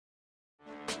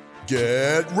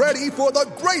Get ready for the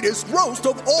greatest roast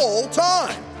of all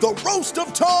time, the Roast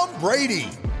of Tom Brady,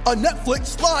 a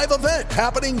Netflix live event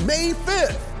happening May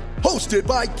 5th. Hosted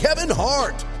by Kevin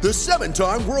Hart, the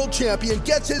 7-time world champion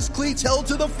gets his cleats held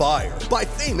to the fire by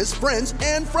famous friends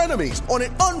and frenemies on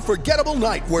an unforgettable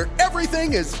night where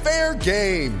everything is fair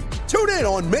game. Tune in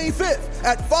on May 5th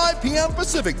at 5 p.m.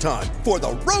 Pacific time for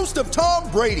the Roast of Tom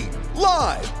Brady,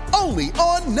 live only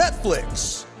on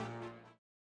Netflix.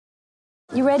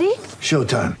 You ready?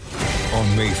 Showtime.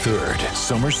 On May 3rd,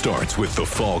 summer starts with The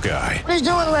Fall Guy. Let's do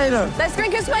it later. Let's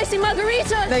drink a spicy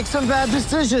margarita. Make some bad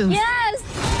decisions. Yes!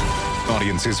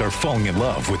 Audiences are falling in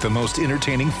love with the most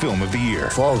entertaining film of the year.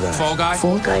 Fall Guy. Fall Guy?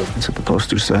 Fall guy. That's what the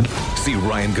poster said. See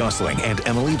Ryan Gosling and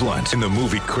Emily Blunt in the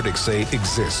movie critics say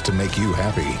exists to make you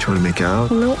happy. Trying to make it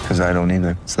out? Nope. Because I don't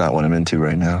either. It's not what I'm into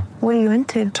right now. What are you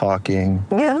into? Talking.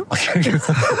 Yeah.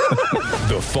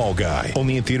 The Fall Guy.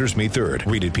 Only in theaters May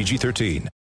 3rd. Rated PG-13.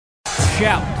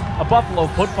 Shout, a Buffalo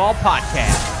football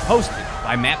podcast, hosted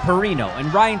by Matt Perino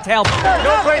and Ryan Talbot.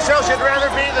 No place else you'd rather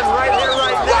be than right here,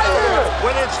 right now.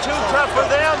 When it's too tough for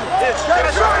them, it's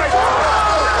just right.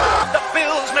 The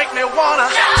Bills make me wanna.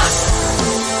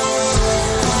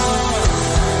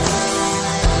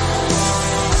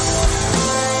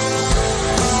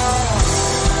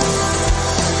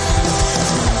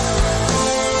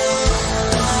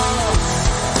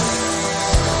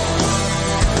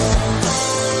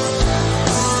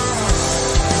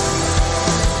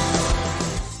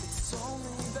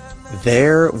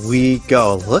 There we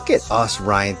go. Look at us,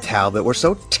 Ryan Talbot. We're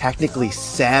so technically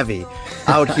savvy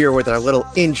out here with our little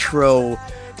intro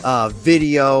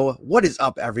video. What is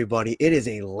up, everybody? It is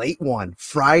a late one,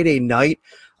 Friday night.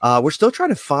 We're still trying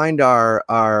to find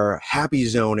our happy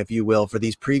zone, if you will, for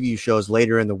these preview shows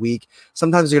later in the week.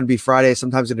 Sometimes it's going to be Friday,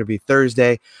 sometimes it's going to be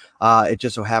Thursday. It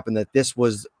just so happened that this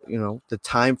was, the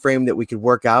time frame that we could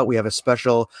work out. We have a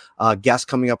special guest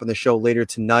coming up on the show later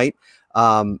tonight.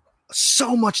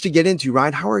 So much to get into.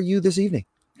 Ryan, how are you this evening?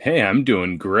 Hey, I'm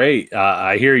doing great.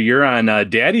 I hear you're on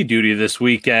daddy duty this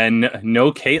weekend.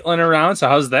 No Caitlin around, so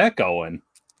how's that going?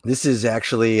 This is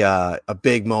actually a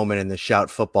big moment in the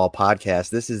Shout Football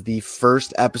podcast. This is the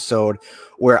first episode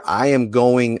where I am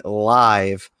going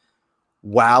live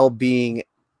while being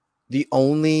the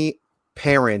only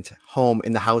parent home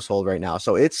in the household right now.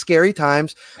 So it's scary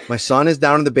times. My son is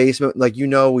down in the basement. Like, we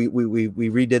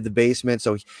redid the basement.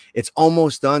 So it's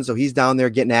almost done. So he's down there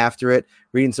getting after it,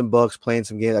 reading some books, playing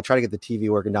some games. I tried to get the TV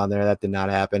working down there. That did not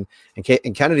happen.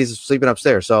 And Kennedy's sleeping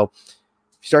upstairs. So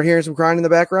if you start hearing some crying in the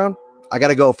background, I got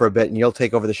to go for a bit and you'll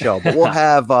take over the show. But we'll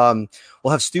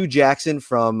have Stu Jackson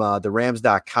from the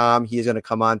Rams.com. He is going to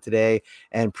come on today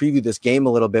and preview this game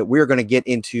a little bit. We're going to get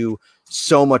into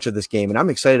so much of this game, and I'm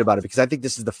excited about it because I think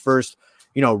this is the first,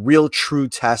 real true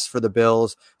test for the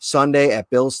Bills. Sunday at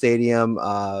Bills Stadium,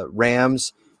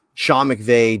 Rams, Sean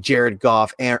McVay, Jared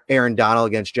Goff, Aaron Donald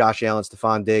against Josh Allen,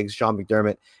 Stephon Diggs, Sean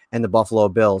McDermott, and the Buffalo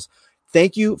Bills.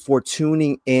 Thank you for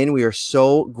tuning in. We are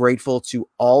so grateful to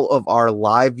all of our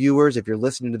live viewers. If you're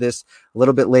listening to this a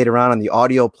little bit later on the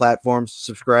audio platforms,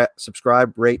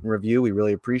 subscribe, rate, and review. We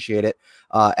really appreciate it.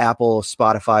 Apple,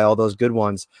 Spotify, all those good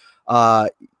ones.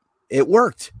 It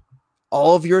worked.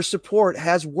 All of your support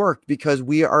has worked because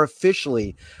we are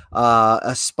officially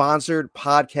a sponsored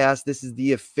podcast. This is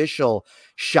the official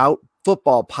Shout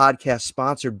Football podcast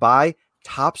sponsored by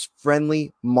Tops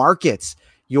Friendly Markets,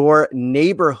 your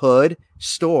neighborhood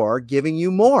store giving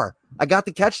you more. I got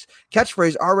the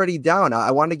catchphrase already down.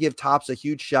 I want to give Tops a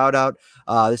huge shout out.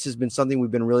 This has been something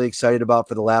we've been really excited about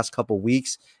for the last couple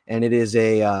weeks, and it is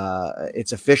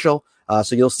it's official.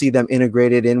 So you'll see them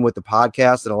integrated in with the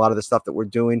podcast and a lot of the stuff that we're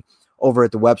doing over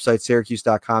at the website,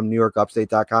 Syracuse.com,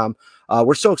 NewYorkUpstate.com.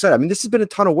 We're so excited. I mean, this has been a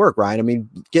ton of work, Ryan. I mean,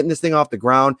 getting this thing off the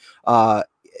ground,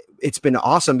 it's been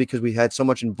awesome because we had so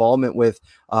much involvement with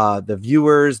the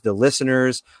viewers, the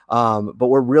listeners. But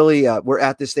we're really, we're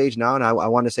at this stage now, and I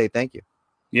want to say thank you.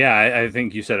 Yeah, I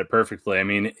think you said it perfectly. I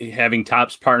mean, having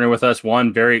Tops partner with us,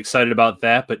 one, very excited about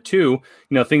that. But two,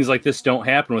 things like this don't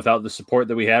happen without the support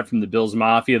that we have from the Bills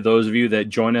Mafia. Those of you that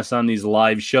join us on these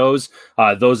live shows,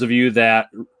 those of you that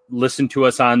listen to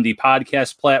us on the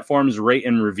podcast platforms, rate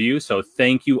and review. So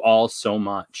thank you all so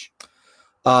much.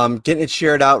 Getting it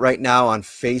shared out right now on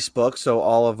Facebook. So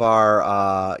all of our,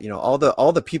 all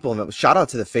the people, shout out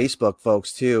to the Facebook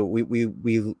folks too.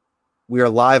 We are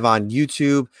live on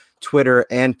YouTube, Twitter,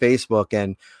 and Facebook.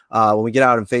 And when we get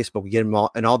out on Facebook, we get them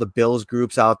all in all the Bills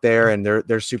groups out there, and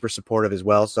they're super supportive as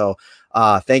well. So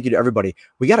thank you to everybody.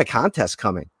 We got a contest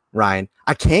coming, Ryan.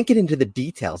 I can't get into the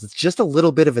details. It's just a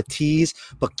little bit of a tease,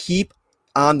 but keep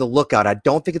on the lookout. I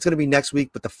don't think it's going to be next week,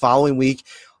 but the following week,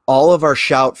 all of our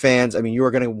Shout fans, I mean, you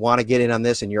are going to want to get in on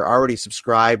this, and you're already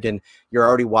subscribed and you're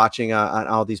already watching on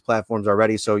all these platforms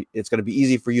already. So it's going to be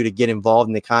easy for you to get involved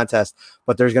in the contest,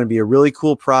 but there's going to be a really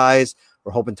cool prize.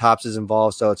 We're hoping Tops is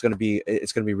involved. So it's going to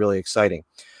be really exciting.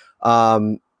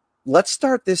 Let's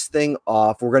start this thing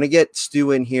off. We're going to get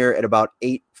Stu in here at about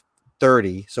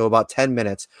 8:30. So about 10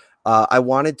 minutes. I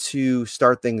wanted to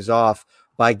start things off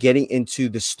by getting into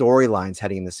the storylines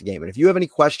heading in this game. And if you have any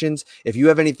questions, if you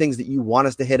have any things that you want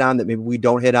us to hit on that maybe we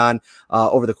don't hit on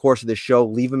over the course of the show,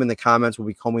 leave them in the comments. We'll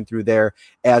be combing through there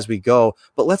as we go.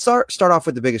 But let's start off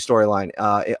with the biggest storyline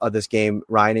of this game,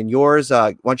 Ryan. And yours,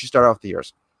 why don't you start off with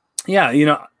yours? Yeah,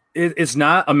 it's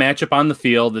not a matchup on the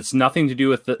field. It's nothing to do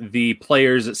with the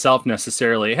players itself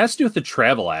necessarily. It has to do with the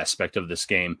travel aspect of this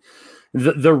game.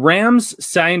 The Rams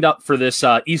signed up for this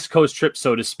East Coast trip,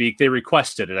 so to speak. They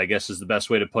requested it, I guess is the best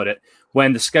way to put it,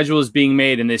 when the schedule was being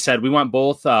made, and they said, we want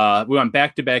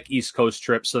back-to-back East Coast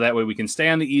trips, so that way we can stay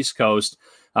on the East Coast.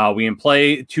 We can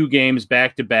play 2 games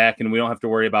back-to-back, and we don't have to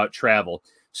worry about travel.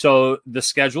 So the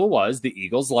schedule was the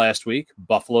Eagles last week,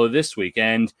 Buffalo this week,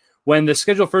 and when the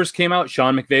schedule first came out,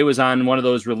 Sean McVay was on one of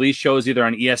those release shows, either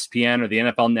on ESPN or the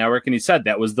NFL Network, and he said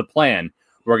that was the plan.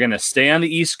 We're going to stay on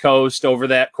the East Coast over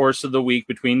that course of the week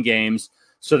between games,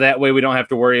 so that way we don't have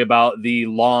to worry about the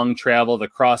long travel, the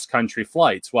cross-country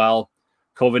flights. Well,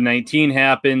 COVID-19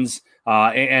 happens,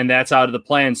 and that's out of the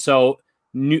plan. So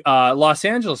Los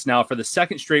Angeles now, for the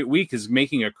second straight week, is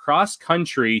making a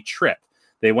cross-country trip.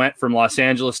 They went from Los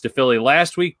Angeles to Philly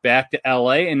last week, back to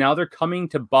LA, and now they're coming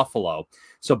to Buffalo.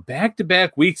 So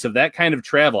back-to-back weeks of that kind of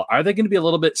travel. Are they going to be a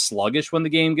little bit sluggish when the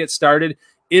game gets started?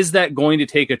 Is that going to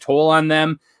take a toll on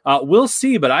them? We'll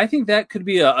see, but I think that could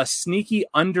be a sneaky,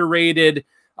 underrated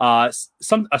a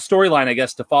storyline, I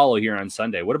guess, to follow here on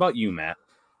Sunday. What about you, Matt?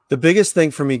 The biggest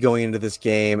thing for me going into this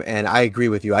game, and I agree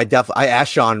with you, I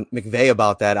asked Sean McVay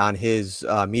about that on his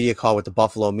media call with the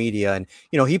Buffalo media, and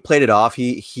he played it off.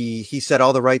 He said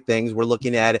all the right things. We're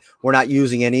looking at it. We're not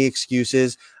using any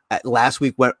excuses. Last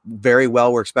week went very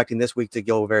well. We're expecting this week to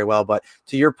go very well. But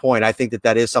to your point, I think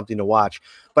that is something to watch.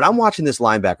 But I'm watching this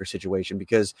linebacker situation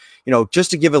because,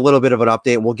 just to give a little bit of an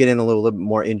update, and we'll get in a little bit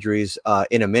more injuries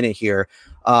in a minute here.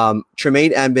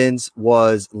 Tremaine Edmonds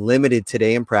was limited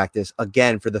today in practice.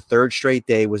 Again, for the 3rd straight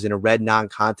day, was in a red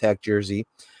non-contact jersey.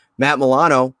 Matt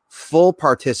Milano, full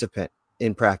participant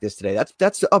in practice today.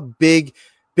 That's a big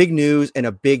news and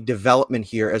a big development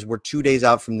here as we're 2 days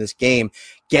out from this game.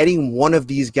 Getting one of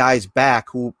these guys back,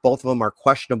 who both of them are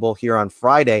questionable here on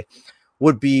Friday,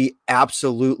 would be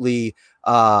absolutely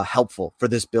helpful for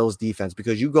this Bills defense,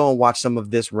 because you go and watch some of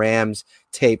this Rams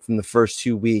tape from the first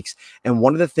 2 weeks. And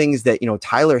one of the things that,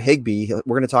 Tyler Higbee,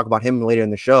 we're going to talk about him later in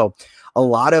the show, a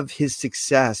lot of his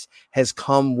success has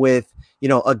come with,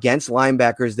 against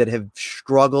linebackers that have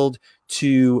struggled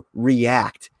to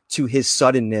react to his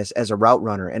suddenness as a route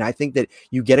runner. And I think that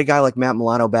you get a guy like Matt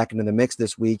Milano back into the mix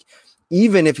this week,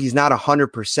 even if he's not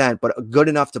 100%, but good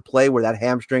enough to play where that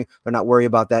hamstring, they're not worried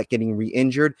about that getting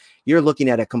re-injured. You're looking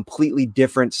at a completely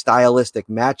different stylistic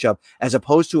matchup, as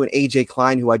opposed to an AJ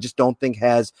Klein, who I just don't think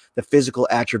has the physical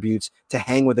attributes to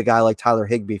hang with a guy like Tyler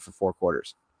Higbee for 4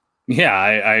 quarters. Yeah,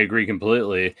 I agree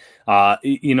completely.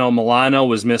 Milano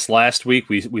was missed last week.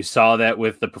 We saw that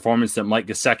with the performance that Mike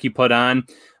Gesicki put on.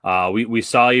 We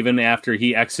saw even after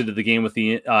he exited the game with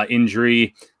the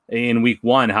injury in week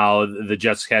 1, how the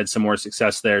Jets had some more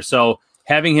success there. So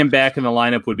having him back in the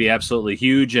lineup would be absolutely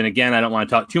huge. And again, I don't want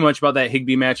to talk too much about that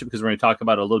Higbee matchup because we're going to talk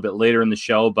about it a little bit later in the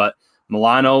show. But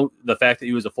Milano, the fact that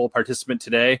he was a full participant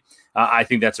today, I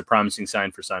think that's a promising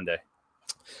sign for Sunday.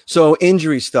 So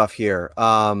injury stuff here.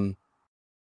 We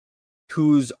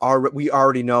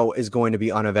already know is going to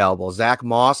be unavailable. Zach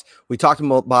Moss, we talked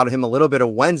about him a little bit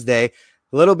on Wednesday.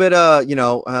 A little bit,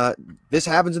 this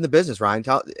happens in the business, Ryan.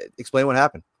 Explain what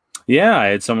happened. Yeah, I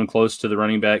had someone close to the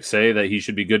running back say that he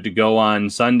should be good to go on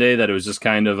Sunday, that it was just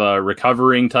kind of a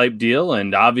recovering type deal,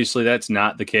 and obviously that's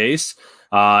not the case.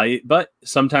 But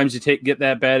sometimes you get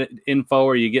that bad info,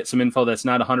 or you get some info that's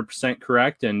not 100%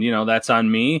 correct, and, that's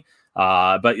on me.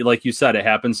 But like you said, it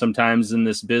happens sometimes in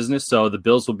this business. So the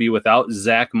Bills will be without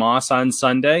Zach Moss on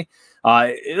Sunday.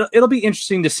 It'll be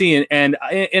interesting to see. And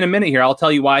in a minute here, I'll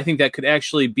tell you why I think that could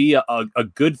actually be a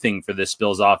good thing for this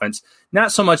Bills offense.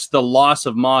 Not so much the loss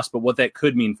of Moss, but what that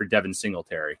could mean for Devin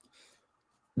Singletary.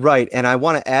 Right. And I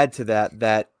want to add to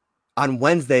that on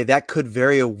Wednesday, that could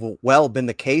very well been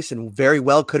the case, and very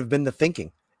well could have been the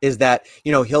thinking. is that,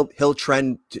 he'll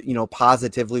trend,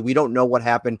 positively. We don't know what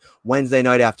happened Wednesday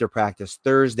night after practice,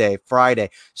 Thursday, Friday.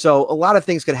 So a lot of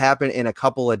things could happen in a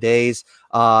couple of days.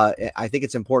 I think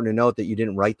it's important to note that you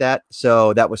didn't write that.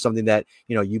 So that was something that,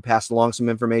 you passed along some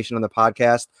information on the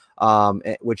podcast,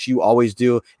 which you always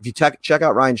do. If you check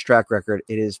out Ryan's track record,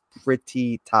 it is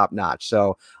pretty top notch.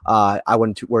 So I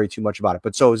wouldn't worry too much about it.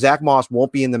 But so Zach Moss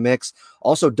won't be in the mix.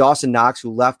 Also, Dawson Knox,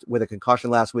 who left with a concussion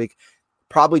last week,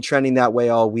 probably trending that way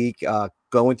all week,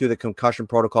 going through the concussion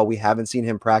protocol. We haven't seen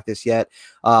him practice yet.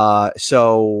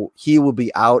 So he will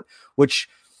be out, which,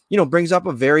 brings up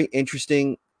a very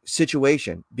interesting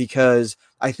situation, because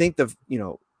I think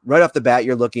right off the bat,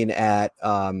 you're looking at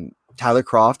Tyler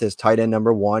Kroft as tight end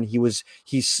number one. He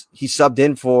subbed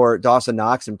in for Dawson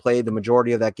Knox and played the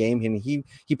majority of that game, and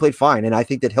he played fine. And I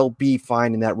think that he'll be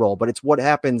fine in that role, but it's what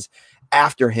happens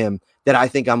after him that I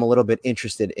think I'm a little bit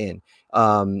interested in.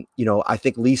 I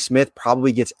think Lee Smith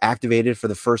probably gets activated for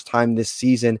the first time this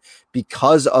season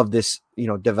because of this,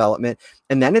 development.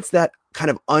 And then it's that kind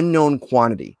of unknown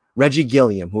quantity, Reggie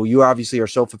Gilliam, who you obviously are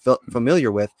so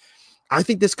familiar with. I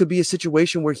think this could be a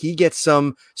situation where he gets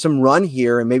some run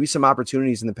here and maybe some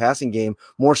opportunities in the passing game,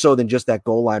 more so than just that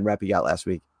goal line rep he got last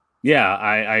week. Yeah,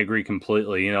 I agree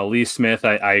completely. Lee Smith,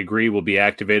 I agree, will be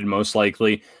activated most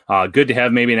likely. Good to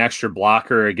have maybe an extra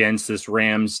blocker against this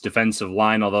Rams defensive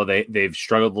line, although they've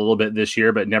struggled a little bit this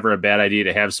year, but never a bad idea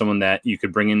to have someone that you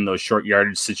could bring in those short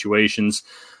yardage situations.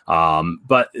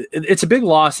 But it's a big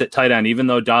loss at tight end, even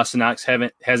though Dawson Knox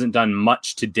hasn't done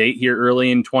much to date here early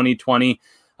in 2020.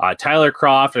 Tyler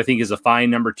Kroft, I think, is a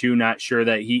fine number two. Not sure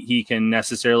that he can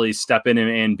necessarily step in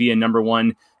and be a number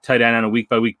one tight end on a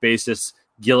week-by-week basis.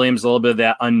 Gilliam's a little bit of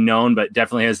that unknown, but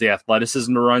definitely has the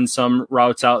athleticism to run some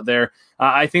routes out there.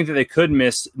 I think that they could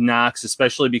miss Knox,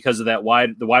 especially because of the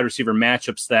wide receiver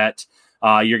matchups that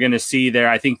you're going to see there.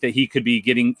 I think that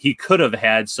he could have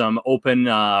had some open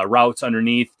routes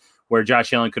underneath where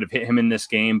Josh Allen could have hit him in this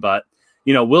game, but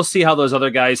we'll see how those other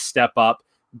guys step up.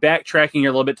 Backtracking here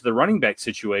a little bit to the running back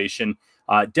situation,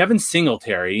 Devin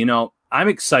Singletary, I'm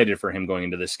excited for him going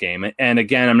into this game. And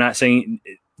again, I'm not saying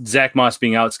Zach Moss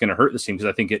being out is going to hurt this team, because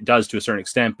I think it does to a certain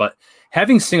extent, but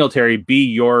having Singletary be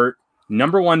your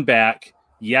number one back,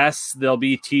 yes, there'll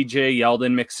be TJ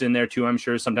Yeldon mixed in there too, I'm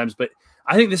sure sometimes, but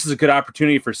I think this is a good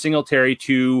opportunity for Singletary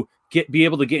to be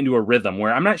able to get into a rhythm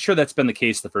where I'm not sure that's been the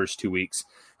case the first 2 weeks.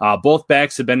 Both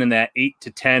backs have been in that 8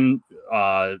 to 10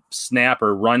 snap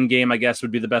or run game, I guess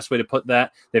would be the best way to put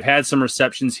that. They've had some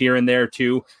receptions here and there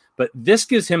too, but this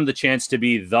gives him the chance to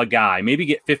be the guy, maybe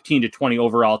get 15 to 20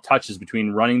 overall touches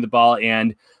between running the ball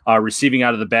and receiving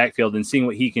out of the backfield and seeing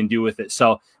what he can do with it.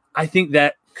 So I think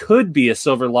that could be a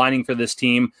silver lining for this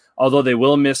team. Although they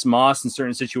will miss Moss in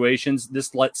certain situations,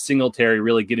 this lets Singletary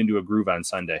really get into a groove on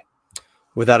Sunday.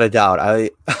 Without a doubt.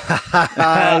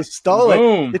 I stole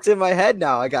Boom. it. It's in my head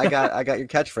now. I got your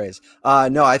catchphrase.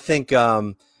 No, I think,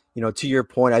 to your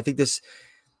point, I think this,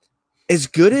 as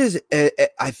good as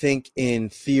I think in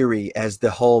theory as the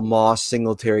whole Moss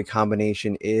Singletary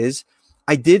combination is,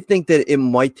 I did think that it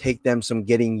might take them some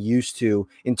getting used to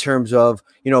in terms of,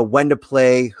 when to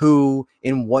play, who,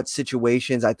 in what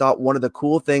situations. I thought one of the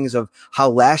cool things of how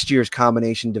last year's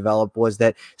combination developed was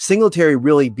that Singletary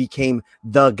really became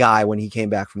the guy when he came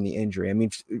back from the injury. I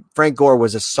mean, Frank Gore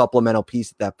was a supplemental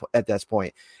piece at that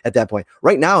point.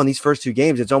 Right now in these first two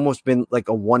games, it's almost been like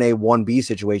a 1A, 1B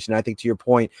situation. I think, to your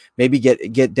point, maybe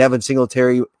get Devin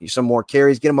Singletary some more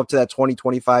carries, get him up to that 20,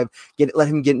 25, let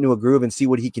him get into a groove and see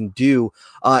what he can do.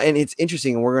 And it's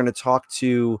interesting, and we're going to talk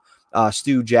to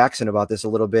Stu Jackson about this a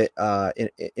little bit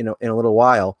in a little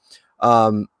while.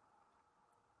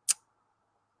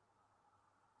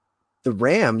 The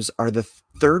Rams are the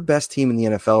third best team in the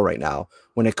NFL right now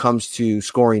when it comes to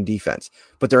scoring defense,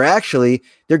 but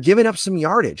they're giving up some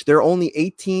yardage. They're only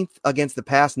 18th against the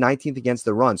pass, 19th against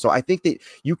the run. So I think that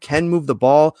you can move the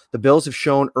ball. The Bills have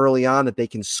shown early on that they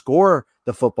can score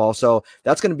the football. So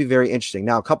that's going to be very interesting.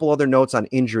 Now, a couple other notes on the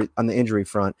injury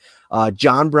front.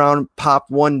 John Brown popped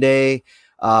one day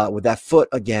with that foot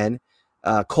again.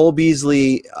 Cole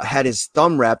Beasley had his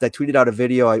thumb wrapped. I tweeted out a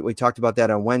video. We talked about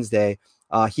that on Wednesday.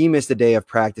 He missed a day of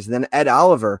practice. And then Ed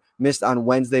Oliver missed on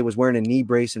Wednesday, was wearing a knee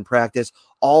brace in practice.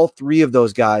 All three of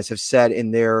those guys have said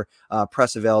in their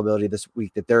press availability this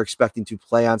week that they're expecting to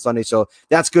play on Sunday. So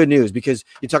that's good news, because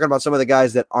you're talking about some of the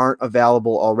guys that aren't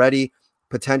available already.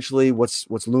 Potentially what's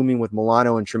looming with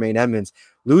Milano and Tremaine Edmonds.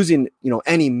 Losing,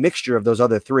 any mixture of those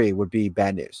other three would be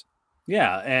bad news.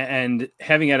 Yeah, and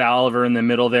having Ed Oliver in the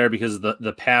middle there because of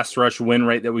the pass rush win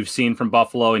rate that we've seen from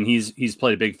Buffalo, and he's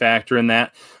played a big factor in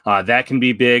that. That can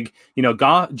be big.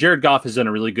 Jared Goff has done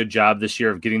a really good job this year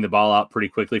of getting the ball out pretty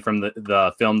quickly from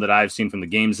the film that I've seen, from the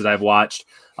games that I've watched.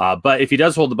 But if he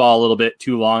does hold the ball a little bit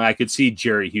too long, I could see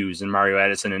Jerry Hughes and Mario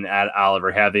Addison and Ed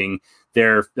Oliver having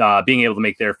their being able to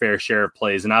make their fair share of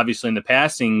plays. And obviously in the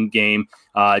passing game,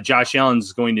 Josh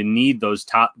Allen's going to need those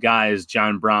top guys,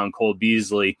 John Brown, Cole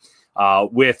Beasley,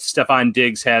 with Stephon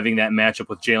Diggs having that matchup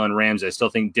with Jalen Ramsey. I still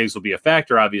think Diggs will be a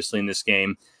factor, obviously, in this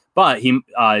game. But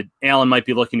Allen might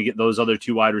be looking to get those other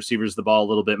two wide receivers the ball a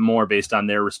little bit more based on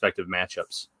their respective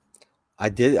matchups. I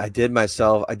did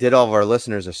all of our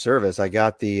listeners a service. I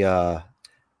got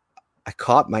I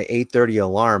caught my 8:30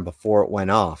 alarm before it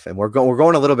went off, and we're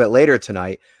going a little bit later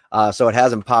tonight, so it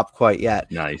hasn't popped quite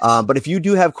yet. Nice. But if you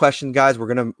do have questions, guys,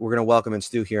 we're gonna welcome in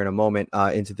Stu here in a moment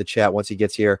into the chat once he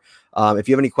gets here. If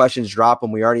you have any questions, drop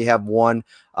them. We already have one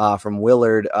from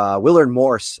Willard. Willard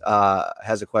Morse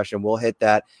has a question. We'll hit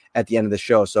that at the end of the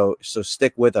show, so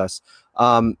stick with us.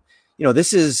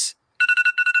 This is.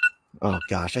 Oh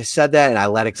gosh, I said that and I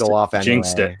let it go off anyway.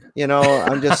 Jinxed it.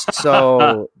 I'm just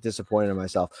so disappointed in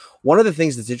myself. One of the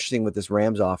things that's interesting with this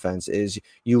Rams offense is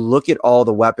you look at all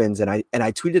the weapons, and I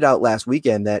tweeted out last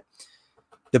weekend that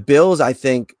the Bills, I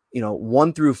think,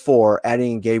 1 through 4,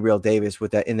 adding Gabriel Davis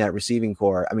with that in that receiving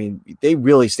core, I mean, they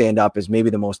really stand up as maybe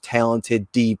the most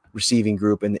talented, deep receiving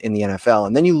group in the NFL.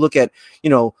 And then you look at,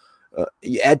 you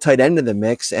add tight end to the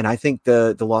mix, and I think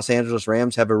the Los Angeles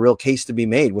Rams have a real case to be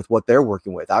made with what they're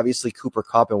working with. Obviously, Cooper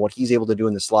Kupp and what he's able to do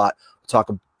in the slot. We'll talk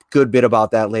a good bit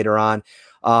about that later on,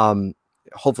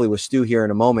 hopefully with Stu here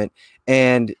in a moment.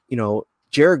 And,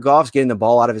 Jared Goff's getting the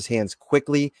ball out of his hands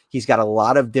quickly. He's got a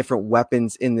lot of different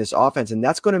weapons in this offense, and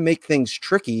that's going to make things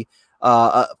tricky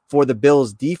for the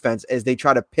Bills defense as they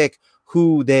try to pick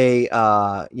who they,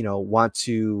 want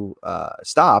to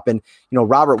stop. And,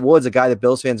 Robert Woods, a guy that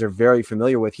Bills fans are very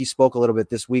familiar with, he spoke a little bit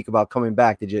this week about coming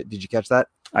back. Did you catch that?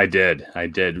 I did.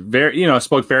 Very,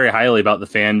 spoke very highly about the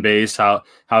fan base, how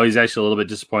he's actually a little bit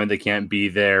disappointed they can't be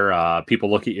there.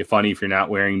 People look at you funny if you're not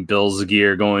wearing Bills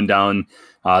gear going down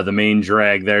the main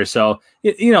drag there. So,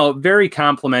 very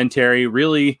complimentary,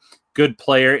 really good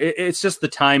player. It's just the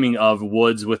timing of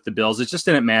Woods with the Bills. It just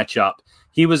didn't match up.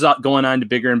 He was going on to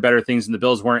bigger and better things, and the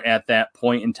Bills weren't at that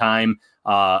point in time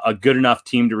a good enough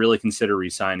team to really consider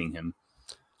re-signing him.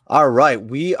 All right.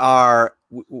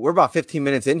 We're about 15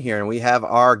 minutes in here, and we have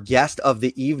our guest of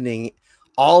the evening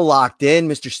all locked in,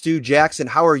 Mr. Stu Jackson.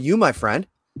 How are you, my friend?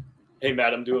 Hey,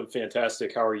 Matt, I'm doing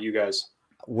fantastic. How are you guys?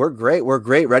 We're great.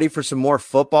 Ready for some more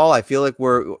football. I feel like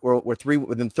we're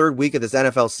within the third week of this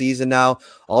NFL season now.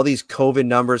 All these COVID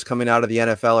numbers coming out of the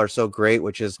NFL are so great,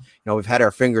 which is, we've had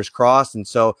our fingers crossed. And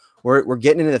so we're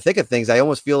getting into the thick of things. I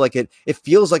almost feel like it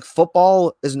feels like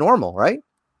football is normal, right?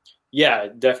 Yeah,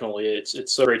 definitely.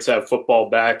 It's so great to have football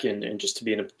back and just to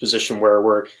be in a position where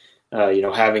we're,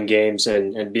 having games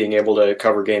and being able to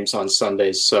cover games on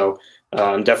Sundays. So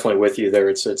I'm definitely with you there.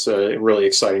 It's a really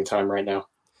exciting time right now.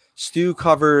 Stu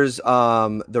covers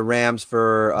the Rams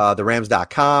for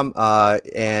therams.com,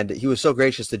 and he was so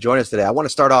gracious to join us today. I want to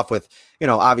start off with,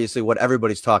 obviously what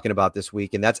everybody's talking about this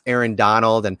week, and that's Aaron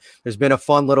Donald. And there's been a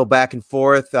fun little back and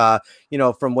forth,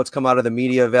 from what's come out of the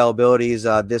media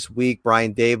availabilities this week.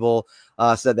 Brian Dable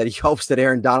said that he hopes that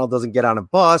Aaron Donald doesn't get on a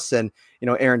bus. And,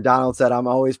 Aaron Donald said, I'm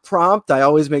always prompt. I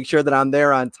always make sure that I'm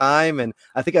there on time. And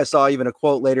I think I saw even a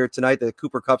quote later tonight that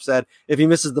Cooper Kupp said, if he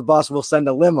misses the bus, we'll send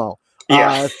a limo.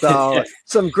 Yeah. So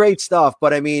some great stuff.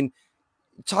 But I mean,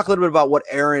 talk a little bit about what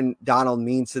Aaron Donald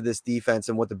means to this defense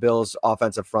and what the Bills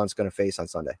offensive front's going to face on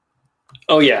Sunday.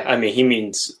 Oh, yeah. I mean, he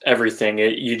means everything.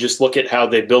 You just look at how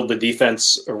they build the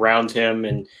defense around him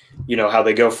and, how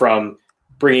they go from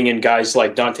bringing in guys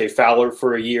like Dante Fowler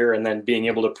for a year and then being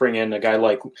able to bring in a guy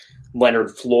like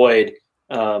Leonard Floyd.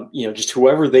 Just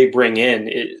whoever they bring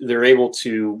in, they're able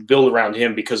to build around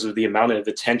him because of the amount of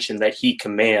attention that he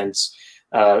commands.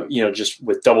 Just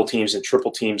with double teams and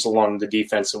triple teams along the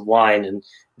defensive line. And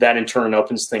that in turn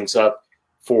opens things up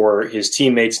for his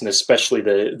teammates and especially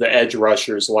the edge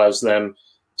rushers, allows them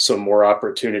some more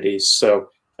opportunities. So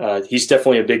he's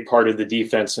definitely a big part of the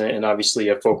defense and obviously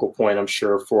a focal point, I'm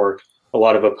sure, for a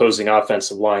lot of opposing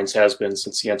offensive lines has been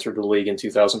since he entered the league in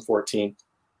 2014.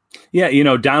 Yeah,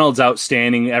 Donald's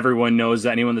outstanding. Everyone knows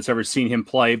that, anyone that's ever seen him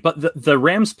play. But the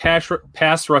Rams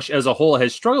pass rush as a whole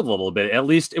has struggled a little bit, at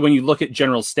least when you look at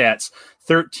general stats.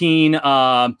 13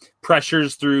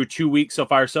 pressures through 2 weeks so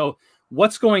far. So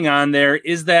what's going on there?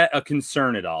 Is that a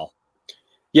concern at all?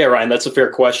 Yeah, Ryan, that's a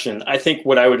fair question. I think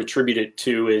what I would attribute it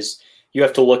to is you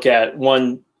have to look at,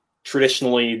 one,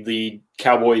 traditionally the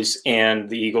Cowboys and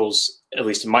the Eagles, at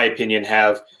least in my opinion,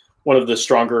 have one of the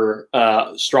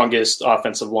strongest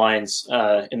offensive lines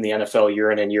in the NFL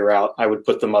year in and year out. I would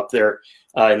put them up there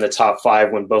in the top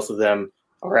 5 when both of them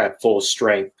are at full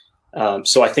strength.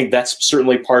 So I think that's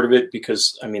certainly part of it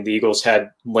because, I mean, the Eagles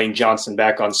had Lane Johnson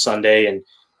back on Sunday, and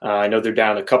I know they're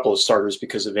down a couple of starters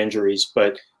because of injuries,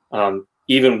 but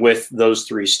even with those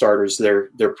 3 starters,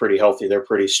 they're pretty healthy. They're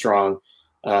pretty strong.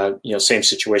 Same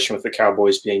situation with the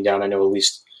Cowboys being down. I know at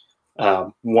least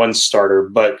one starter,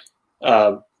 but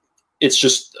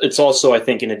it's also, I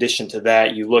think, in addition to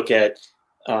that, you look at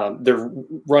they're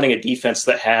running a defense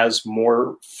that has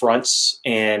more fronts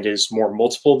and is more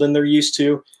multiple than they're used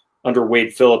to. Under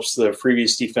Wade Phillips, the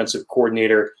previous defensive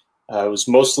coordinator, it was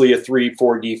mostly a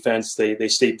 3-4 defense. They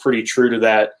stayed pretty true to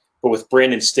that. But with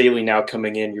Brandon Staley now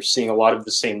coming in, you're seeing a lot of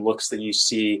the same looks that you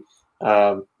see,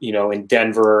 in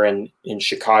Denver and in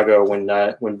Chicago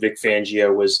when Vic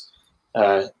Fangio was,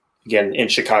 again, in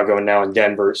Chicago and now in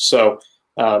Denver. So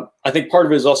I think part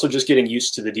of it is also just getting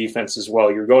used to the defense as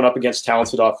well. You're going up against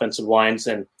talented offensive lines,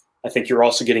 and I think you're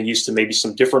also getting used to maybe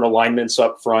some different alignments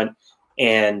up front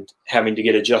and having to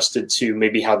get adjusted to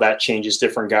maybe how that changes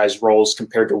different guys' roles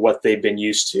compared to what they've been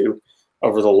used to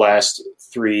over the last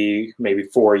 3, maybe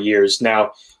 4 years.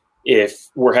 Now, if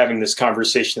we're having this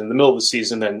conversation in the middle of the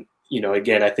season, then,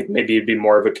 again, I think maybe it'd be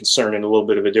more of a concern and a little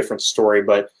bit of a different story.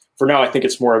 But for now, I think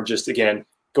it's more of just, again,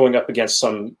 going up against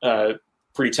some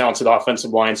pretty talented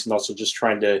offensive lines and also just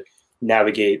trying to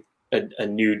navigate a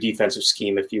new defensive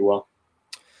scheme, if you will.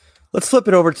 Let's flip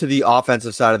it over to the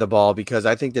offensive side of the ball, because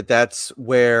I think that's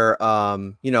where,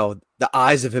 the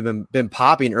eyes have been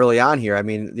popping early on here. I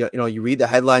mean, you read the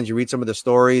headlines, you read some of the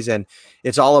stories, and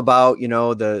it's all about,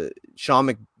 the Sean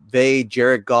McVay,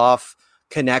 Jared Goff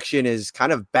connection is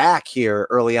kind of back here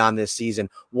early on this season.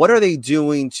 What are they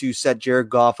doing to set Jared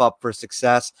Goff up for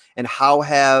success? And how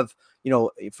have,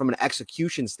 from an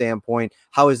execution standpoint,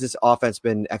 how has this offense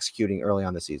been executing early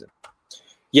on the season?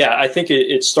 Yeah, I think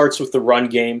it starts with the run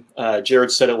game.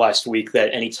 Jared said it last week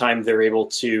that anytime they're able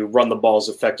to run the balls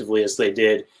effectively as they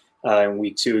did in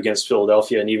week 2 against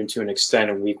Philadelphia and even to an extent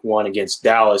in week 1 against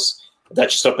Dallas, that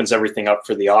just opens everything up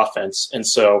for the offense. And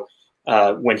so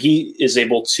when he is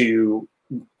able to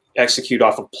execute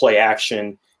off of play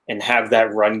action and have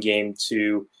that run game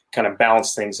to kind of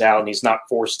balance things out, and he's not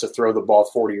forced to throw the ball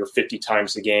 40 or 50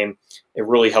 times a game, it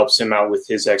really helps him out with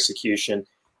his execution.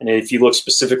 And if you look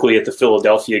specifically at the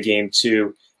Philadelphia game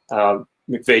too,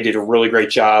 McVay did a really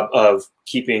great job of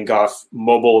keeping Goff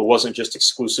mobile. It wasn't just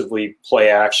exclusively play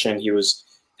action. He was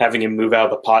having him move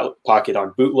out of the pocket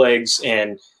on bootlegs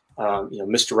and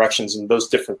misdirections and those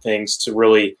different things to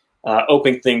really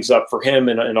open things up for him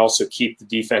and also keep the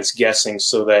defense guessing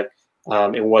so that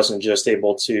it wasn't just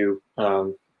able to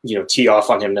tee off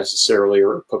on him necessarily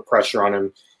or put pressure on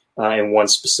him in one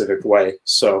specific way.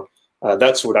 So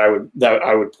that's what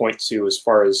I would point to as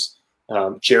far as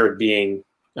Jared being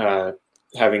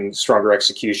having stronger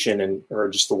execution or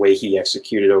just the way he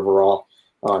executed overall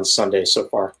on Sunday so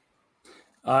far.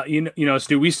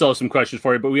 Stu, we still have some questions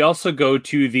for you, but we also go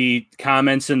to the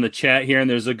comments in the chat here, and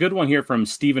there's a good one here from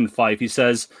Stephen Fife. He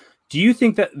says, do you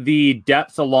think that the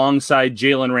depth alongside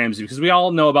Jalen Ramsey, because we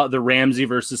all know about the Ramsey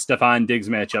versus Stephon Diggs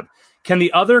matchup, can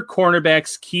the other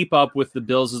cornerbacks keep up with the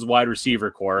Bills' wide receiver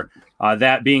core?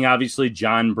 That being obviously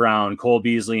John Brown, Cole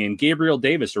Beasley, and Gabriel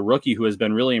Davis, a rookie who has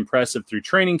been really impressive through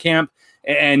training camp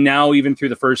and now even through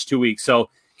the first 2 weeks. So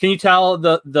can you tell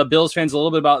the Bills fans a little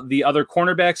bit about the other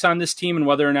cornerbacks on this team and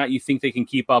whether or not you think they can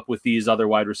keep up with these other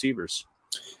wide receivers?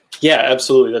 Yeah,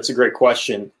 absolutely. That's a great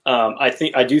question.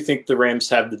 I do think the Rams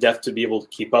have the depth to be able to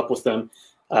keep up with them.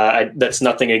 That's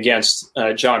nothing against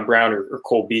John Brown or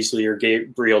Cole Beasley or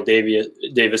Gabriel Davis,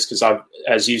 because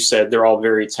as you said, they're all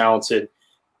very talented.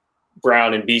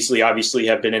 Brown and Beasley obviously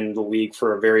have been in the league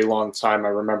for a very long time. I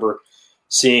remember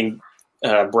seeing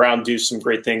Brown do some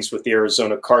great things with the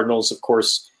Arizona Cardinals. Of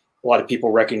course, a lot of people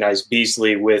recognize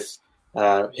Beasley with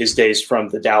his days from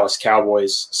the Dallas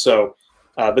Cowboys. So,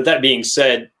 but that being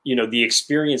said, the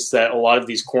experience that a lot of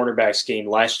these cornerbacks gained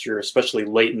last year, especially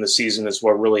late in the season, is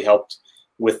what really helped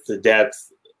with the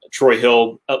depth. Troy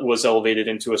Hill was elevated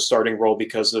into a starting role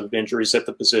because of injuries at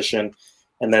the position.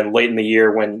 And then late in the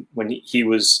year when he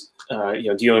was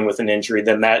dealing with an injury,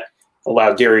 then that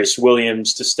allowed Darius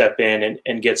Williams to step in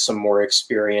and get some more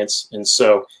experience. And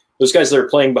so those guys that are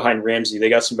playing behind Ramsey, they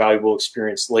got some valuable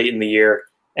experience late in the year.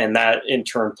 And that in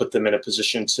turn put them in a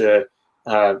position to,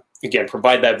 again,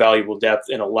 provide that valuable depth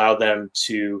and allow them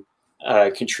to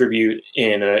contribute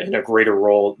in a greater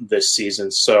role this season.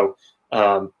 So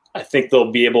I think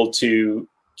they'll be able to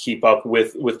keep up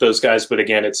with those guys. But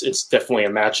again, it's definitely a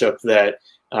matchup that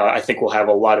I think will have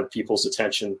a lot of people's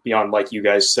attention beyond, like you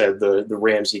guys said, the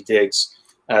Ramsey-Diggs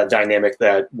dynamic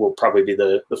that will probably be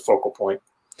the focal point.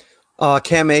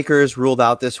 Cam Akers ruled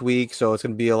out this week, so it's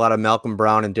going to be a lot of Malcolm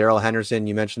Brown and Darrell Henderson.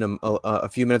 You mentioned them a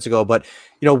few minutes ago, but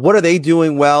what are they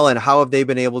doing well, and how have they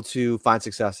been able to find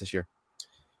success this year?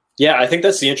 Yeah, I think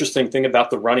that's the interesting thing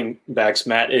about the running backs,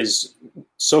 Matt, is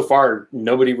so far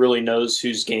nobody really knows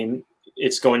whose game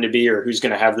it's going to be or who's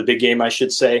going to have the big game, I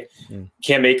should say.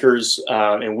 Cam Akers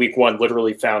in week 1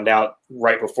 literally found out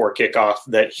right before kickoff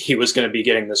that he was going to be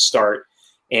getting the start.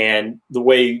 And the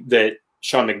way that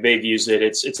Sean McVay views it,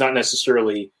 it's not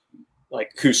necessarily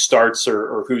like who starts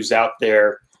or who's out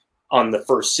there on the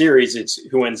first series. It's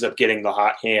who ends up getting the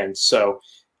hot hand. So,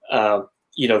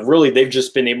 really they've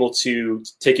just been able to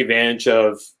take advantage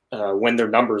of when their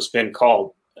number's been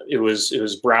called. It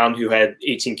was Brown who had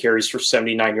 18 carries for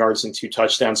 79 yards and 2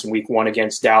 touchdowns in week 1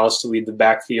 against Dallas to lead the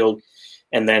backfield.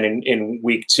 And then in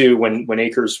week 2, when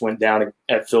Akers went down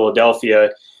at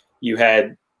Philadelphia, you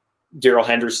had Darrell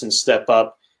Henderson step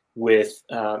up with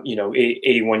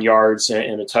 81 yards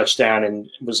and a touchdown, and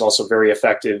was also very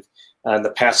effective in the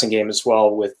passing game as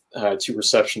well with 2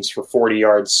 receptions for 40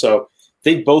 yards. So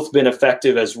they've both been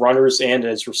effective as runners and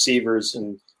as receivers,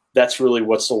 and that's really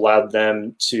what's allowed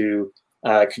them to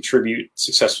contribute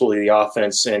successfully to the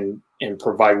offense and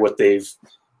provide what they've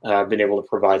been able to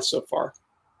provide so far.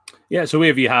 Yeah, so we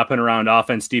have you hopping around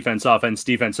offense, defense.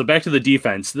 So back to the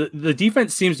defense. The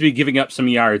defense seems to be giving up some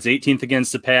yards, 18th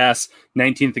against the pass,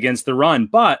 19th against the run,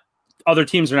 but other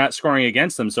teams are not scoring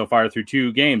against them so far through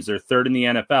 2 games. They're 3rd in the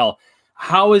NFL.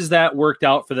 How has that worked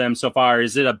out for them so far?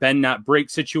 Is it a bend not break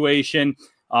situation?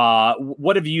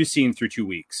 What have you seen through 2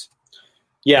 weeks?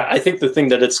 Yeah, I think the thing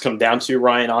that it's come down to,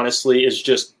 Ryan, honestly, is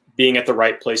just being at the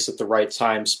right place at the right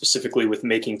time, specifically with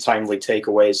making timely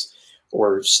takeaways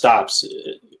or stops.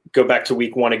 Go back to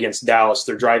week 1 against Dallas.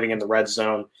 They're driving in the red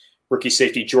zone. Rookie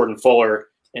safety Jordan Fuller,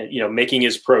 and making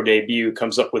his pro debut,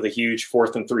 comes up with a huge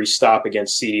 4th and 3 stop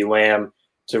against CeeDee Lamb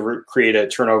to create a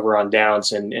turnover on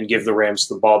downs and give the Rams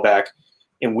the ball back.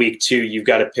 In week 2, you've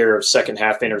got a pair of second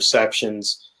half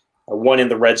interceptions, one in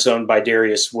the red zone by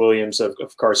Darius Williams of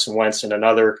Carson Wentz, and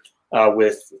another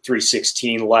with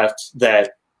 3:16 left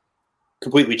that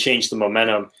completely changed the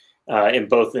momentum in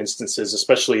both instances,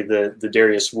 especially the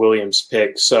Darius Williams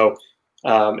pick. So,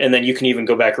 and then you can even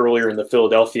go back earlier in the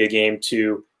Philadelphia game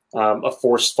to a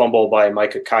forced fumble by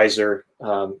Micah Kiser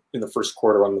in the first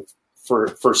quarter on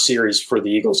the first series for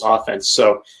the Eagles offense.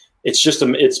 So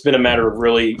it's been a matter of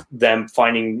really them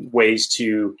finding ways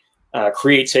to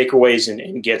create takeaways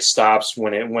and get stops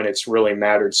when it's really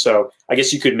mattered. So I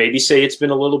guess you could maybe say it's been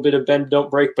a little bit of bend don't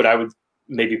break, but I would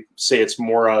maybe say it's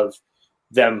more of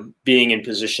them being in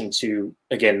position to,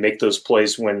 again, make those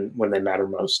plays when they matter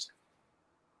most.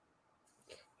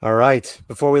 All right.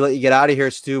 Before we let you get out of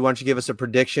here, Stu, why don't you give us a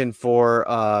prediction for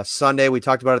Sunday? We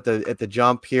talked about it at the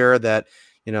jump here that,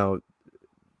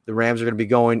 the Rams are going to be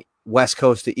going West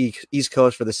Coast to East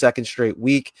Coast for the 2nd straight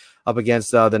week up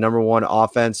against the number 1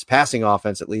 offense, passing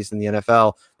offense, at least in the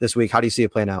NFL this week. How do you see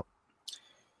it playing out?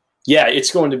 Yeah,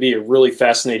 it's going to be a really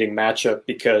fascinating matchup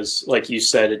because, like you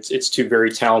said, it's 2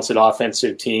 very talented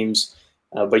offensive teams.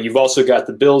 But you've also got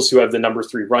the Bills, who have the number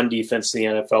 3 run defense in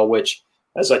the NFL, which,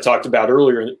 as I talked about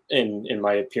earlier in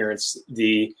my appearance,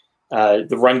 the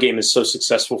run game is so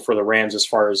successful for the Rams as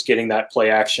far as getting that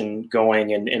play action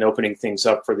going and opening things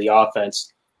up for the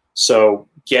offense. So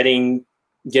getting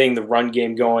the run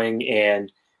game going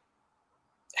and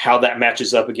how that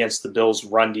matches up against the Bills'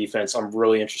 run defense, I'm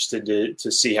really interested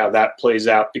to see how that plays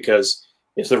out, because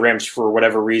if the Rams, for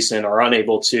whatever reason, are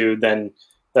unable to, then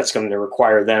that's going to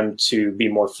require them to be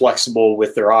more flexible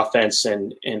with their offense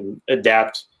and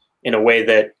adapt in a way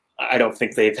that I don't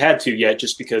think they've had to yet,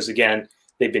 just because, again,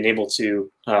 they've been able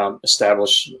to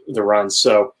establish the run.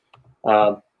 So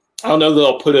I don't know that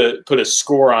I'll put a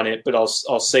score on it, but I'll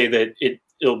say that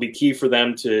it'll be key for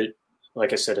them to,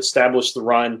 like I said, establish the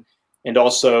run, and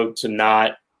also to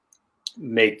not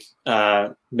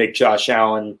allow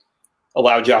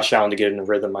Josh Allen to get in a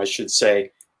rhythm, I should say.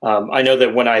 I know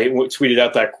that when I tweeted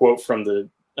out that quote from the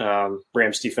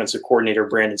Rams defensive coordinator,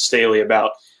 Brandon Staley,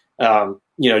 about,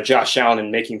 Josh Allen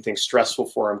and making things stressful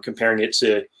for him, comparing it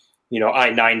to,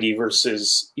 I-90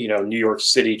 versus, New York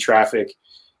City traffic.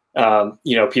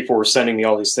 People were sending me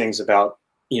all these things about,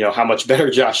 how much better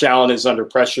Josh Allen is under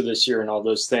pressure this year and all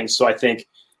those things. So I think,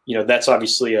 that's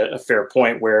obviously a fair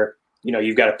point where,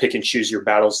 you've got to pick and choose your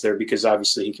battles there, because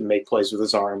obviously he can make plays with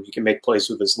his arm. He can make plays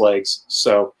with his legs.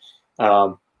 So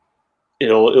I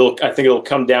think it'll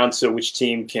come down to which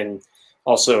team can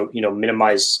also,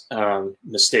 minimize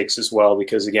mistakes as well,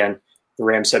 because again, the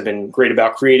Rams have been great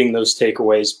about creating those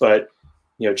takeaways, but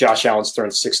Josh Allen's thrown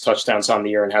 6 touchdowns on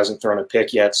the year and hasn't thrown a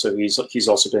pick yet. So he's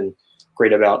also been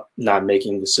great about not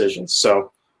making decisions.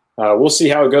 So we'll see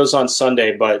how it goes on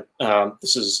Sunday, but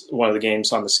this is one of the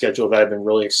games on the schedule that I've been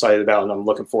really excited about, and I'm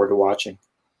looking forward to watching.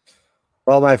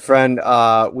 Well, my friend,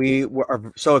 we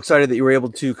are so excited that you were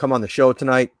able to come on the show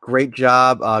tonight. Great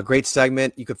job. Great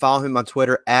segment. You can follow him on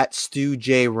Twitter at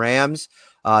StuJRams.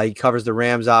 He covers the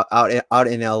Rams out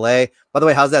in LA. By the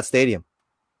way, how's that stadium?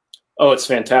 Oh, it's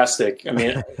fantastic. I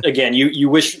mean, again, you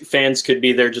wish fans could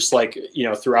be there, just like,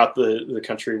 throughout the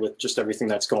country with just everything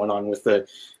that's going on with the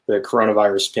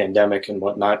coronavirus pandemic and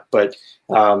whatnot. But,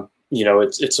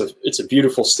 it's a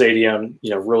beautiful stadium,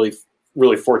 really,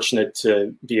 really fortunate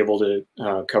to be able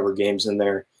to cover games in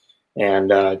there.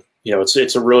 And,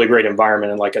 it's a really great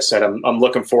environment. And like I said, I'm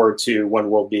looking forward to when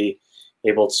we'll be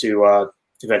able to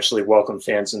eventually welcome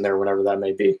fans in there, whenever that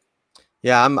may be.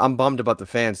 Yeah, I'm bummed about the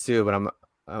fans too, but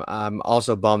I'm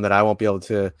also bummed that I won't be able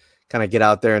to kind of get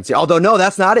out there and see. Although, no,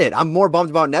 that's not it. I'm more bummed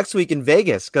about next week in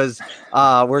Vegas because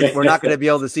we're not going to be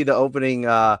able to see the opening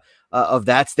of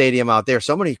that stadium out there.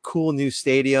 So many cool new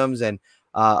stadiums and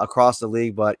across the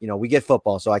league, but we get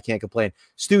football, so I can't complain.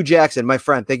 Stu Jackson, my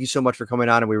friend, thank you so much for coming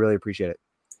on, and we really appreciate it.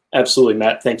 Absolutely,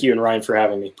 Matt. Thank you and Ryan for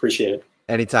having me. Appreciate it.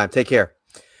 Anytime. Take care.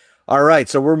 All right,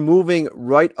 so we're moving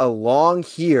right along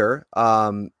here.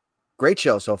 Great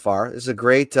show so far. This is a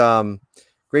great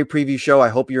preview show. I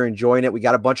hope you're enjoying it. We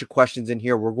got a bunch of questions in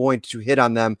here. We're going to hit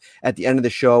on them at the end of the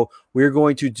show. We're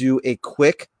going to do a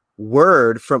quick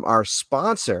word from our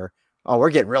sponsor. Oh,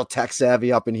 we're getting real tech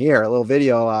savvy up in here. A little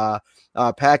video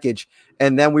package.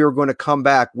 And then we were going to come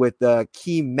back with the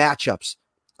key matchups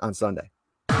on Sunday.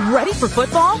 Ready for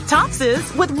football? Tops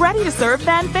is with ready-to-serve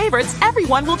fan favorites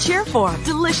everyone will cheer for.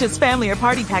 Delicious family or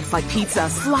party packs like pizza,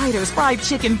 sliders, fried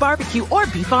chicken, barbecue, or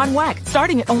beef on weck.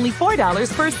 Starting at only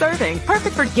 $4 per serving.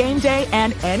 Perfect for game day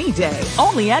and any day.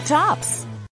 Only at Tops.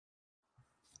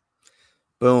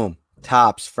 Boom.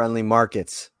 Tops, friendly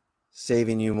markets,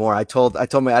 saving you more. I told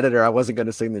my editor I wasn't going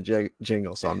to sing the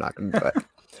jingle, so I'm not going to do it.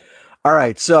 All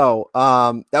right, so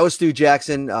that was Stu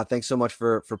Jackson. Thanks so much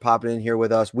for popping in here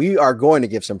with us. We are going to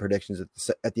give some predictions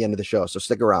at the end of the show, so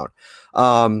stick around.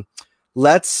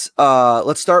 Let's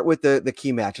start with the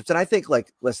key matchups, and I think,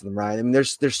 listen, Ryan. I mean,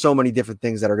 there's so many different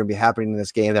things that are going to be happening in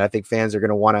this game that I think fans are going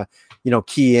to want to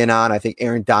key in on. I think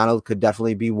Aaron Donald could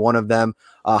definitely be one of them.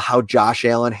 How Josh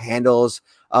Allen handles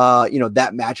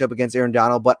that matchup against Aaron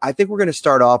Donald, but I think we're going to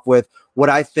start off with what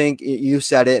I think, you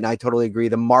said it, and I totally agree,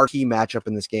 the marquee matchup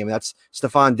in this game. That's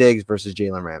Stefon Diggs versus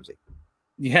Jalen Ramsey.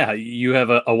 Yeah, you have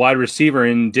a wide receiver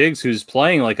in Diggs who's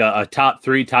playing like a top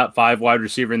 3, top 5 wide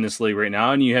receiver in this league right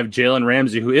now, and you have Jalen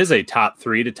Ramsey, who is a top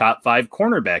 3 to top 5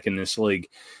 cornerback in this league.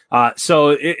 So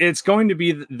it's going to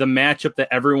be the matchup that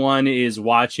everyone is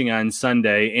watching on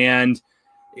Sunday, and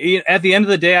at the end of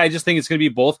the day, I just think it's going to be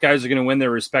both guys are going to win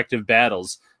their respective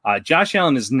battles. Josh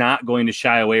Allen is not going to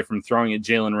shy away from throwing at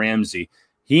Jalen Ramsey.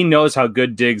 He knows how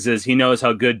good Diggs is. He knows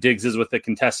how good Diggs is with the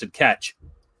contested catch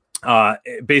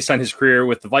based on his career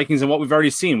with the Vikings and what we've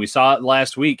already seen. We saw it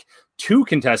last week, 2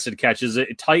 contested catches, a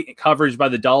tight coverage by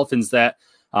the Dolphins that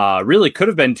really could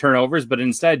have been turnovers, but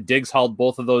instead Diggs hauled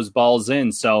both of those balls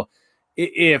in. So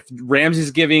if Ramsey's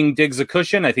giving Diggs a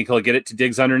cushion, I think he'll get it to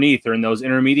Diggs underneath or in those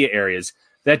intermediate areas.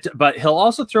 But he'll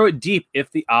also throw it deep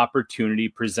if the opportunity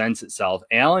presents itself.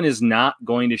 Allen is not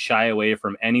going to shy away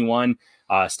from anyone.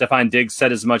 Stefon Diggs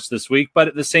said as much this week, but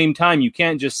at the same time, you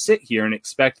can't just sit here and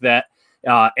expect that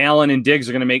Allen and Diggs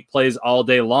are going to make plays all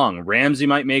day long. Ramsey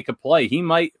might make a play. He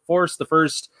might force the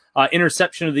first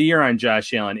interception of the year on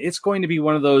Josh Allen. It's going to be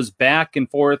one of those back and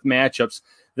forth matchups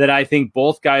that I think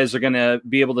both guys are going to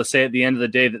be able to say at the end of the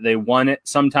day that they won it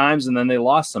sometimes and then they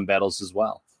lost some battles as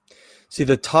well. See,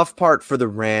 the tough part for the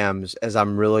Rams, as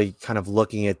I'm really kind of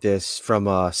looking at this from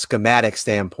a schematic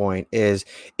standpoint, is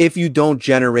if you don't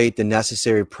generate the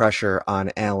necessary pressure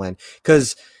on Allen.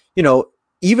 Because,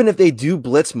 even if they do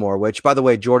blitz more, which, by the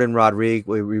way, Jordan Rodriguez,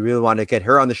 we really wanted to get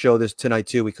her on the show tonight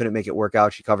too. We couldn't make it work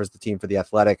out. She covers the team for The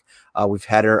Athletic. We've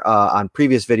had her on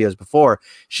previous videos before.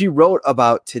 She wrote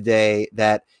about today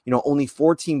that, only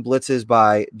 14 blitzes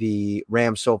by the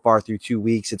Rams so far through 2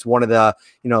 weeks. It's one of the,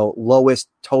 lowest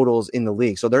totals in the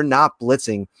league. So they're not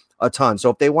blitzing a ton. So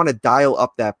if they want to dial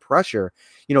up that pressure,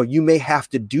 you may have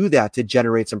to do that to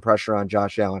generate some pressure on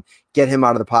Josh Allen, get him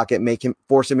out of the pocket,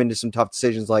 force him into some tough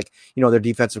decisions like, their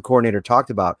defensive coordinator talked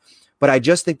about. But I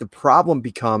just think the problem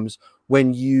becomes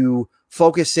when you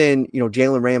focus in,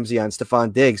 Jalen Ramsey on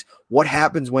Stephon Diggs, what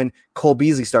happens when Cole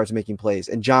Beasley starts making plays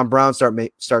and John Brown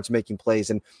starts making plays,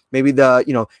 and maybe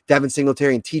Devin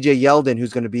Singletary and TJ Yeldon,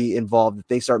 who's going to be involved, if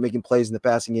they start making plays in the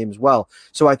passing game as well.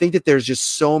 So I think that there's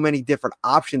just so many different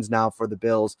options now for the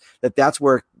Bills that's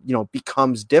where,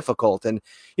 becomes difficult. And,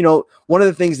 one of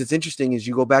the things that's interesting is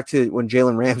you go back to when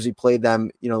Jalen Ramsey played them,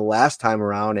 the last time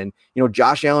around, and,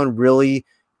 Josh Allen really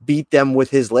beat them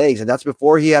with his legs. And that's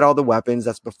before he had all the weapons.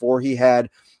 That's before he had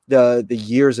the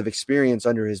years of experience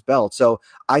under his belt. So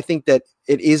I think that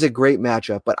it is a great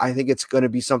matchup, but I think it's going to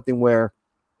be something where,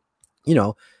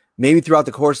 maybe throughout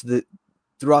the course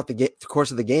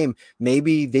of the game,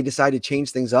 maybe they decide to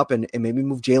change things up and maybe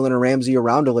move Jalen or Ramsey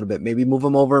around a little bit, maybe move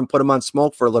him over and put him on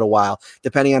smoke for a little while,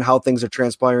 depending on how things are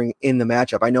transpiring in the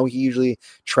matchup. I know he usually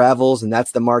travels and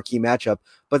that's the marquee matchup,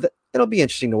 but it'll be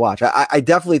interesting to watch. I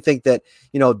definitely think that,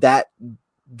 that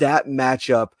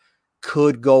matchup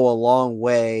could go a long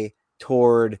way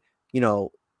toward, I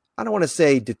don't want to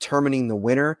say determining the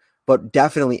winner, but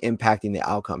definitely impacting the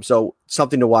outcome. So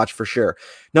something to watch for sure.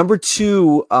 Number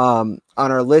 2 on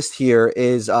our list here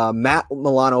is Matt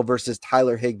Milano versus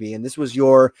Tyler Higbee. And this was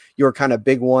your kind of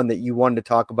big one that you wanted to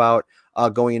talk about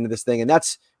going into this thing. And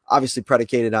that's obviously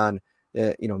predicated on,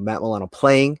 Matt Milano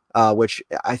playing, which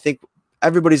I think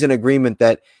everybody's in agreement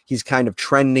that he's kind of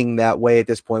trending that way at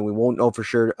this point. We won't know for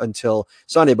sure until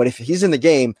Sunday, but if he's in the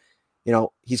game,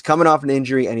 he's coming off an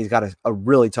injury and he's got a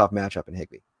really tough matchup in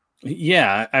Higbee.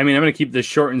 Yeah, I mean, I'm going to keep this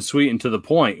short and sweet and to the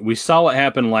point. We saw what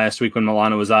happened last week when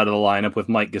Milano was out of the lineup with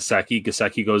Mike Gesicki.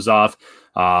 Gesicki goes off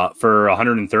for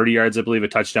 130 yards, I believe, a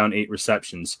touchdown, 8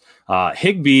 receptions.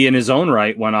 Higbee, in his own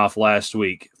right, went off last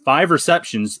week. 5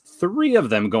 receptions, 3 of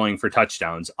them going for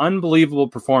touchdowns. Unbelievable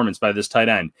performance by this tight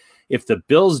end. If the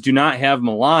Bills do not have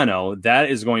Milano, that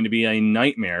is going to be a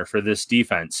nightmare for this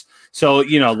defense. So,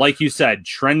 like you said,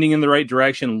 trending in the right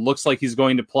direction, looks like he's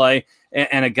going to play.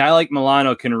 And a guy like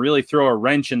Milano can really throw a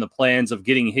wrench in the plans of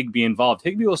getting Higbee involved.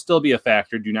 Higbee will still be a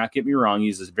factor. Do not get me wrong.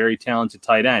 He's a very talented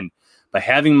tight end. But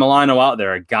having Milano out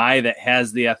there, a guy that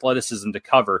has the athleticism to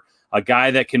cover, a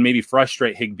guy that can maybe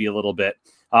frustrate Higbee a little bit,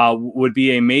 would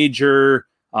be a major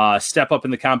step up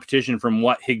in the competition from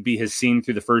what Higbee has seen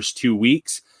through the first 2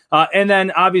 weeks. And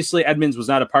then obviously Edmonds was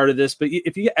not a part of this, but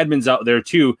if you get Edmonds out there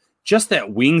too, just that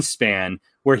wingspan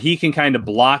where he can kind of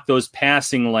block those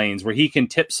passing lanes, where he can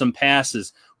tip some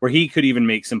passes, where he could even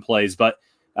make some plays. But,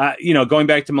 going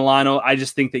back to Milano, I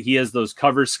just think that he has those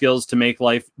cover skills to make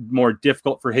life more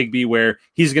difficult for Higbee, where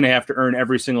he's going to have to earn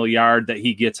every single yard that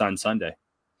he gets on Sunday.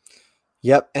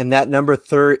 Yep. And that number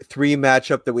 3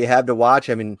 matchup that we have to watch,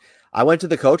 I mean, I went to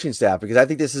the coaching staff because I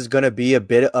think this is going to be a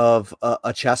bit of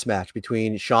a chess match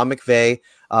between Sean McVay,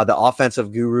 the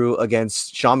offensive guru,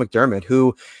 against Sean McDermott,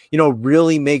 who,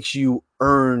 really makes you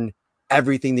earn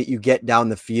everything that you get down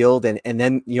the field. And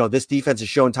then, this defense is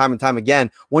shown time and time again.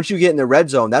 Once you get in the red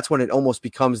zone, that's when it almost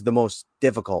becomes the most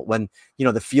difficult, when,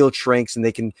 the field shrinks and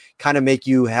they can kind of make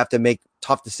you have to make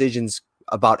tough decisions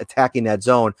about attacking that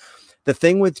zone. The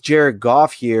thing with Jared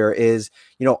Goff here is,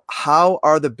 how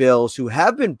are the Bills, who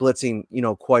have been blitzing,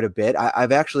 quite a bit?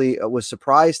 I've actually was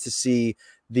surprised to see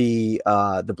the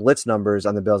blitz numbers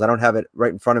on the Bills. I don't have it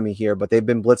right in front of me here, but they've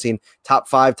been blitzing top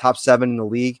 5, top 7 in the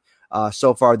league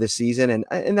so far this season.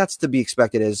 And that's to be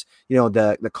expected as,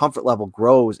 the comfort level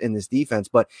grows in this defense.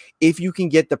 But if you can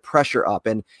get the pressure up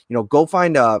and, go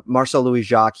find Marcel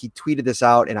Louis-Jacques, he tweeted this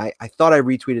out and I thought I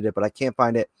retweeted it, but I can't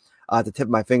find it at the tip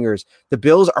of my fingers. The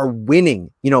Bills are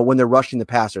winning, when they're rushing the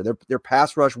passer. Their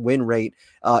pass rush win rate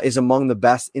is among the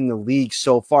best in the league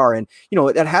so far. And,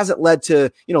 that hasn't led to,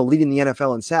 leading the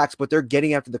NFL in sacks, but they're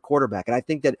getting after the quarterback. And I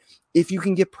think that if you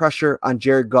can get pressure on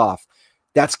Jared Goff,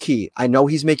 that's key. I know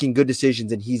he's making good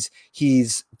decisions and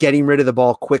he's getting rid of the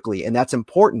ball quickly, and that's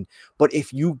important. But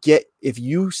if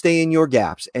you stay in your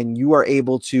gaps and you are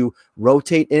able to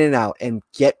rotate in and out and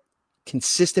get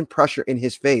consistent pressure in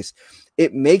his face,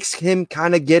 it makes him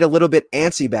kind of get a little bit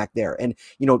antsy back there and,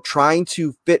 trying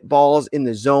to fit balls in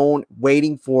the zone,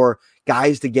 waiting for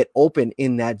guys to get open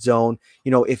in that zone.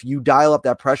 If you dial up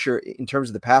that pressure in terms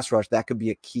of the pass rush, that could be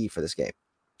a key for this game.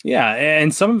 Yeah,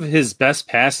 and some of his best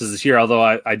passes this year, although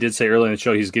I did say earlier in the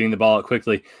show he's getting the ball out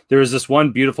quickly, there was this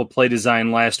one beautiful play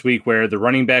design last week where the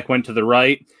running back went to the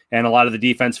right and a lot of the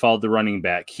defense followed the running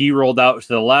back. He rolled out to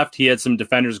the left. He had some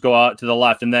defenders go out to the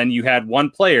left, and then you had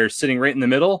one player sitting right in the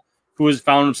middle who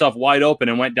found himself wide open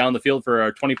and went down the field for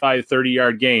a 25,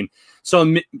 30-yard gain. So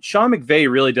Sean McVay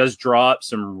really does draw up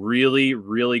some really,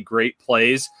 really great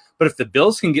plays. But if the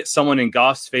Bills can get someone in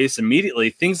Goff's face immediately,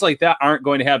 things like that aren't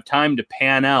going to have time to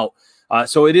pan out.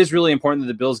 So it is really important that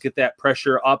the Bills get that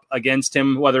pressure up against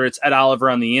him, whether it's Ed Oliver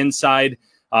on the inside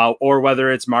or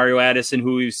whether it's Mario Addison,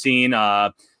 who we've seen,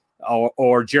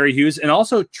 or Jerry Hughes, and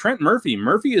also Trent Murphy.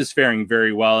 Murphy is faring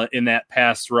very well in that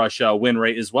pass rush win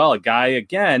rate as well. A guy,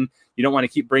 again, you don't want to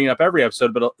keep bringing up every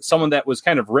episode, but someone that was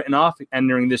kind of written off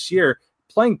entering this year,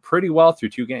 playing pretty well through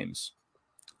 2 games.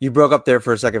 You broke up there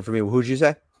for a second for me. Who'd you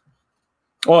say?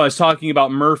 Well, I was talking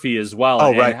about Murphy as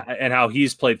well, right. and how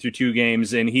he's played through 2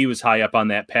 games, and he was high up on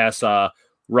that pass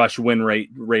rush win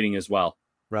rating as well.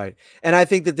 Right. And I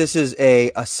think that this is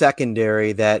a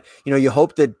secondary that, you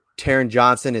hope that Taron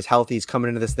Johnson is healthy. He's coming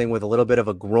into this thing with a little bit of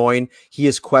a groin. He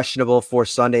is questionable for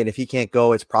Sunday, and if he can't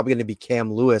go, it's probably going to be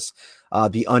Cam Lewis,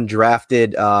 the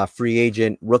undrafted free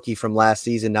agent rookie from last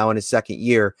season, now in his second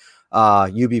year.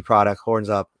 UB product, horns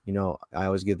up. I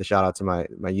always give the shout out to my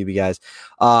UB guys.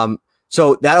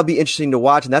 So that'll be interesting to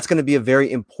watch, and that's going to be a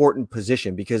very important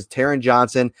position because Taron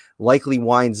Johnson likely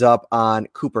winds up on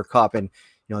Cooper Kupp, and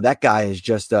that guy is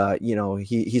just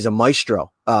he's a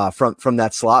maestro from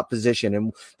that slot position.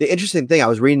 And the interesting thing, I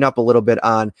was reading up a little bit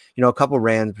on a couple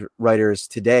Rams writers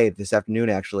this afternoon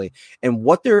actually, and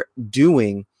what they're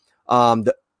doing.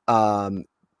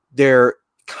 They're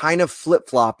kind of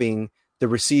flip-flopping the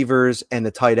receivers and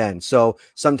the tight ends. So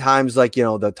sometimes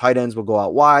the tight ends will go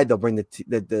out wide. They'll bring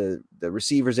the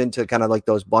receivers into kind of like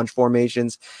those bunch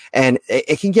formations, and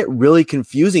it can get really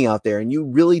confusing out there. And you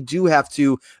really do have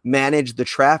to manage the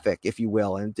traffic, if you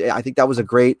will. And I think that was a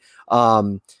great,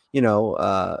 way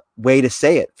to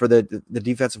say it for the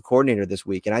defensive coordinator this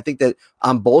week. And I think that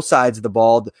on both sides of the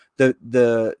ball,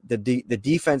 the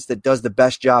defense that does the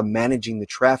best job managing the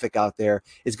traffic out there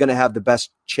is going to have the best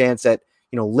chance at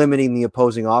limiting the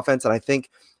opposing offense. And I think,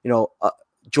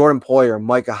 Jordan Poyer and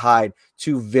Micah Hyde,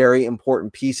 2 very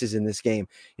important pieces in this game.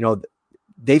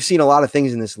 They've seen a lot of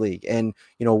things in this league. And,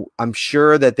 I'm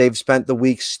sure that they've spent the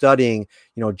week studying,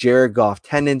 Jared Goff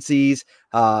tendencies,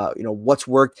 what's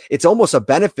worked. It's almost a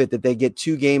benefit that they get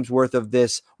 2 games worth of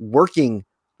this working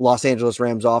Los Angeles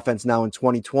Rams offense now in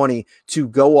 2020 to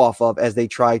go off of as they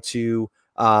try to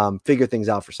figure things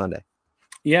out for Sunday.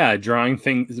 Yeah, drawing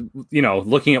things,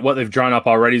 looking at what they've drawn up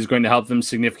already is going to help them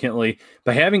significantly.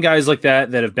 But having guys like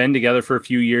that have been together for a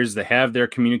few years, that have their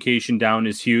communication down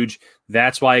is huge.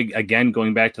 That's why, again,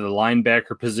 going back to the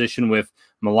linebacker position with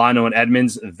Milano and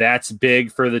Edmonds, that's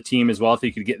big for the team as well. If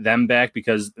you could get them back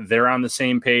because they're on the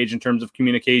same page in terms of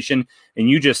communication. And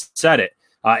you just said it.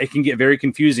 It can get very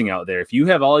confusing out there. If you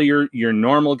have all your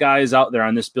normal guys out there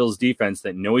on this Bills defense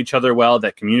that know each other well,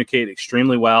 that communicate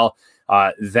extremely well,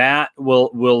 that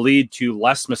will lead to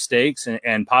less mistakes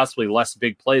and possibly less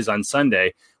big plays on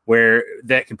Sunday, where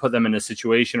that can put them in a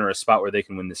situation or a spot where they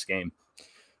can win this game.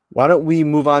 Why don't we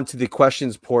move on to the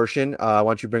questions portion? Why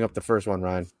don't you bring up the first one,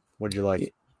 Ryan? What did you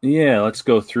like? Yeah, let's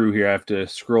go through here. I have to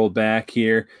scroll back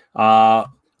here.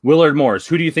 Willard Morris,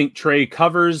 who do you think Trey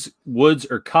covers, Woods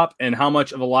or Kupp, and how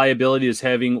much of a liability is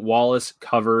having Wallace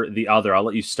cover the other? I'll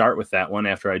let you start with that one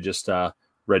after I just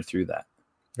read through that.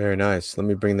 Very nice. Let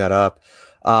me bring that up.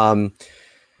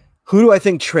 Who do I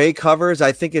think Trey covers?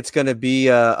 I think it's going to be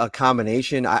a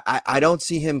combination. I don't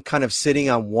see him kind of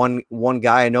sitting on one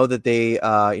guy. I know that they,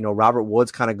 Robert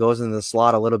Woods kind of goes into the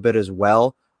slot a little bit as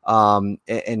well.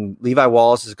 And Levi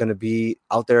Wallace is going to be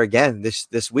out there again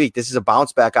this week. This is a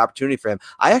bounce back opportunity for him.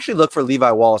 I actually look for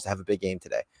Levi Wallace to have a big game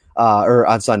today or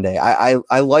on Sunday.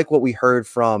 I like what we heard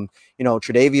from,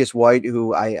 Tre'Davious White,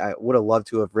 who I would have loved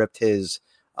to have ripped his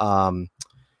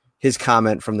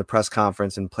comment from the press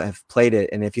conference and have played it.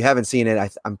 And if you haven't seen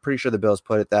it, I'm pretty sure the Bills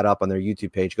put that up on their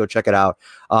YouTube page. Go check it out.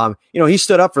 He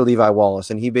stood up for Levi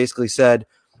Wallace, and he basically said,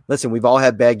 listen, we've all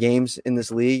had bad games in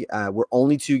this league. We're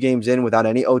only 2 games in without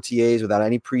any OTAs, without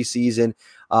any preseason.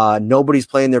 Nobody's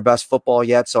playing their best football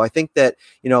yet. So I think that,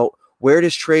 where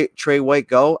does Trey White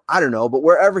go? I don't know, but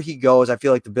wherever he goes, I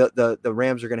feel like the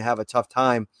Rams are going to have a tough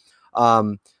time.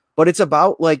 But it's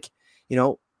about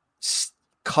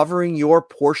covering your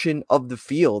portion of the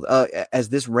field as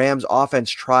this Rams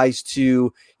offense tries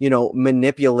to,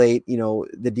 manipulate,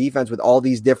 the defense with all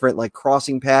these different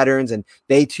crossing patterns. And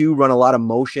they too run a lot of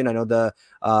motion. I know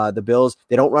the Bills,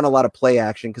 they don't run a lot of play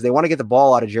action because they want to get the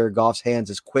ball out of Jared Goff's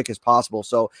hands as quick as possible.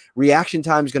 So reaction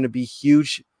time is going to be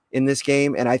huge in this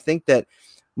game. And I think that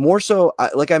more so,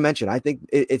 like I mentioned, I think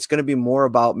it's going to be more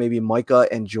about maybe Micah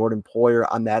and Jordan Poyer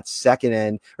on that second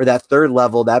end or that third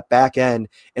level, that back end,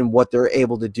 and what they're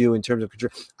able to do in terms of control.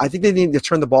 I think they need to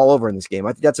turn the ball over in this game.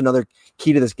 I think that's another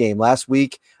key to this game. Last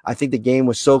week, I think the game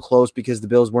was so close because the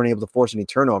Bills weren't able to force any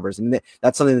turnovers. And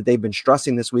that's something that they've been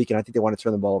stressing this week, and I think they want to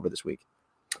turn the ball over this week.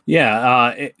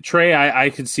 Yeah, Trey, I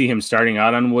could see him starting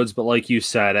out on Woods, but like you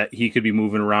said, he could be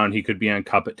moving around. He could be on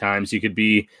Kupp at times. He could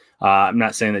be, I'm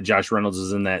not saying that Josh Reynolds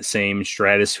is in that same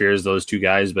stratosphere as those two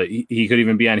guys, but he could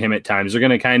even be on him at times. They're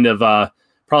going to kind of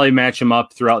probably match him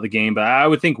up throughout the game, but I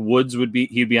would think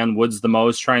he'd be on Woods the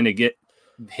most, trying to get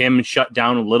him shut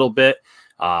down a little bit.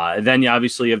 Then you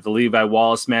obviously have the Levi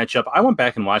Wallace matchup. I went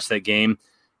back and watched that game.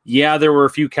 Yeah, there were a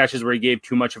few catches where he gave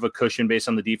too much of a cushion based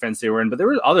on the defense they were in, but there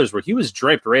were others where he was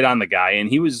draped right on the guy, and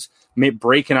he was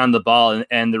breaking on the ball,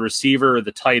 and the receiver,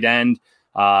 the tight end,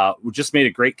 just made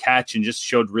a great catch and just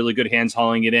showed really good hands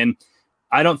hauling it in.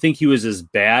 I don't think he was as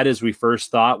bad as we first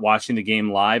thought watching the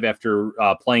game live after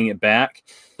playing it back.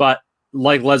 But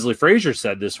like Leslie Frazier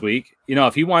said this week,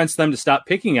 if he wants them to stop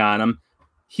picking on him,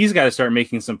 he's got to start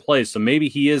making some plays. So maybe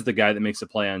he is the guy that makes a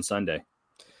play on Sunday.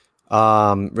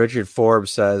 Richard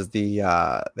Forbes says the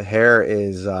hair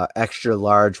is extra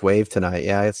large wave tonight.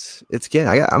 Yeah, it's getting.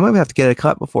 I might have to get a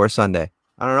cut before Sunday.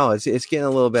 I don't know. It's getting a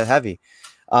little bit heavy.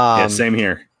 Yeah, same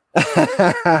here.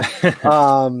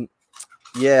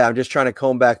 Yeah, I'm just trying to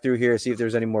comb back through here, see if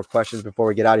there's any more questions before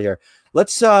we get out of here.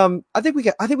 Let's. I think we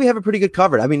have it pretty good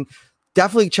covered. I mean,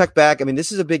 definitely check back. I mean,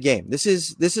 this is a big game. This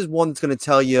is one that's going to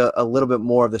tell you a little bit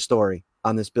more of the story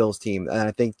on this Bills team. And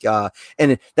I think,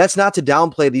 and that's not to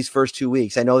downplay these first 2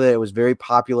 weeks. I know that it was very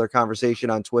popular conversation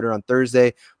on Twitter on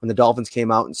Thursday when the Dolphins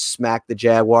came out and smacked the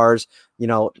Jaguars,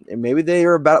 and maybe they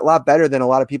are a lot better than a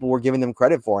lot of people were giving them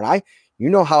credit for. And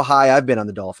how high I've been on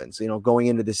the Dolphins, going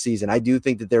into this season. I do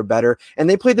think that they're better, and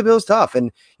they played the Bills tough.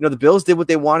 And, the Bills did what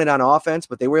they wanted on offense,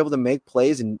 but they were able to make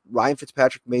plays, and Ryan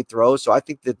Fitzpatrick made throws. So I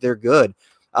think that they're good.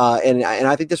 And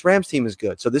I think this Rams team is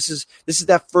good. So this is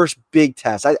that first big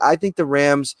test. I think the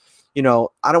Rams, I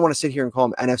don't want to sit here and call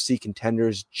them NFC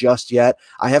contenders just yet.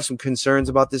 I have some concerns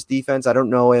about this defense. I don't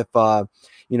know if,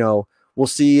 we'll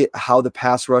see how the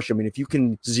pass rush. I mean, if you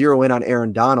can zero in on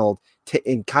Aaron Donald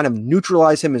and kind of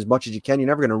neutralize him as much as you can, you're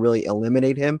never going to really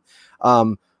eliminate him.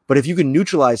 But if you can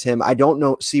neutralize him, I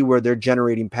don't see where they're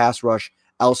generating pass rush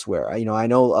elsewhere. I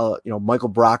know Michael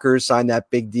Brockers signed that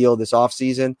big deal this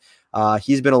offseason.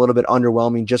 He's been a little bit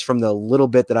underwhelming just from the little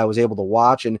bit that I was able to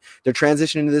watch, and they're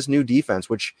transitioning to this new defense,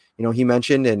 which, he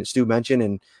mentioned and Stu mentioned.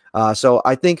 And so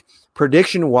I think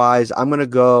prediction wise, I'm going to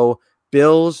go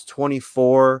Bills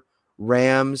 24,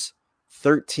 Rams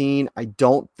 13. I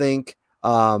don't think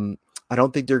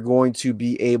they're going to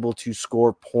be able to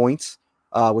score points,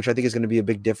 which I think is going to be a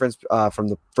big difference from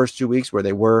the first 2 weeks where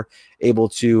they were able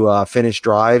to finish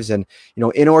drives. And,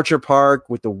 in Orchard Park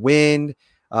with the wind,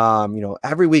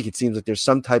 every week it seems like there's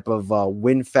some type of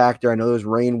wind factor. I know there's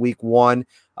rain week 1.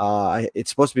 It's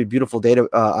supposed to be a beautiful day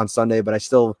on Sunday, but I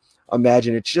still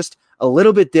imagine it's just a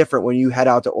little bit different when you head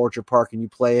out to Orchard Park and you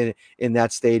play in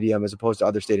that stadium as opposed to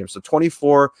other stadiums. So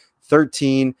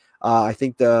 24-13. I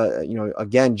think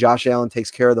again, Josh Allen takes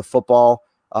care of the football.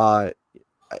 I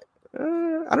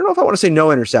don't know if I want to say no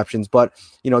interceptions, but,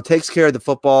 takes care of the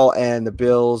football, and the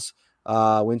Bills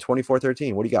win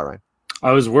 24-13. What do you got, Ryan?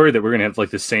 I was worried that we're going to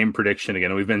have the same prediction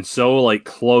again. We've been so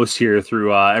close here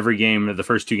through every game of the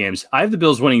first 2 games. I have the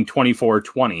Bills winning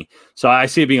 24-20. So I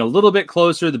see it being a little bit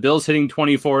closer. The Bills hitting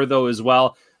 24 though as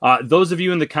well. Those of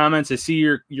you in the comments, I see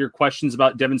your questions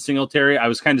about Devin Singletary. I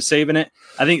was kind of saving it.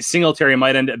 I think Singletary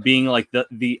might end up being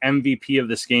the MVP of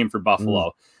this game for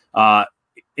Buffalo.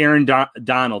 Aaron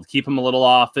Donald, keep him a little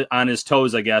off on his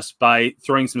toes, I guess, by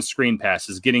throwing some screen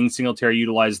passes, getting Singletary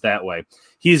utilized that way.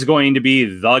 He's going to be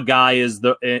the guy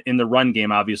in the run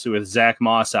game, obviously, with Zach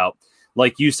Moss out.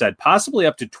 Like you said, possibly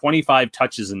up to 25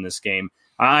 touches in this game.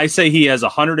 I say he has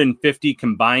 150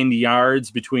 combined yards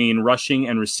between rushing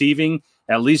and receiving,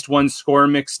 at least one score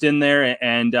mixed in there,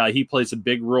 and he plays a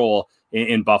big role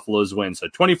in Buffalo's win. So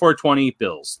 24-20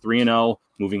 Bills, 3-0,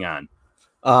 moving on.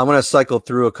 I'm going to cycle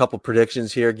through a couple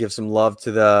predictions here, give some love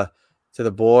to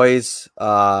the boys.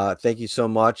 Thank you so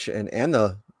much. And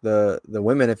the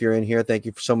women, if you're in here, thank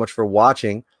you so much for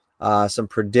watching. Some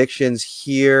predictions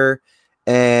here.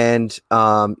 And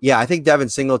I think Devin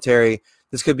Singletary,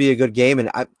 this could be a good game. And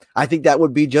I think that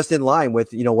would be just in line with,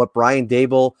 what Brian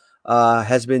Daboll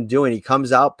has been doing. He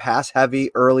comes out pass heavy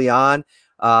early on.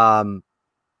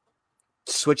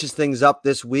 Switches things up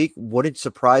this week. Wouldn't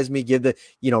surprise me. Give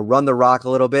run the rock a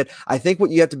little bit. I think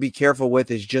what you have to be careful with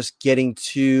is just getting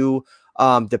too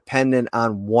dependent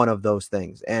on one of those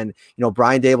things. And,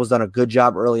 Brian Daboll's done a good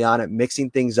job early on at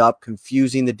mixing things up,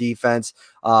 confusing the defense,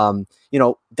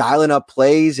 dialing up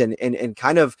plays and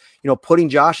kind of, putting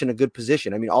Josh in a good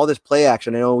position. I mean, all this play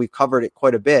action, I know we've covered it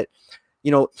quite a bit.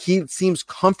 He seems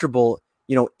comfortable,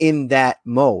 in that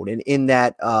mode and in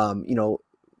that,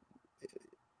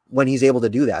 when he's able to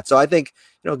do that. So I think,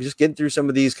 just getting through some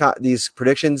of these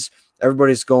predictions,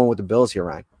 everybody's going with the Bills here,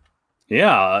 Ryan.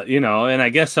 Yeah, and I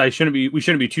guess we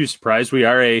shouldn't be too surprised. We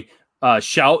are a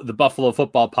Shout, the Buffalo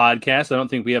Football Podcast. I don't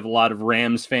think we have a lot of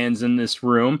Rams fans in this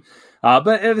room.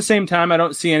 But at the same time, I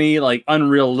don't see any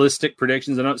unrealistic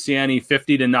predictions. I don't see any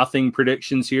 50-0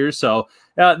 predictions here. So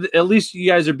at least you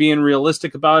guys are being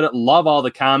realistic about it. Love all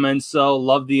the comments. So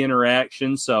love the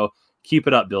interaction. So keep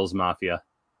it up, Bills Mafia.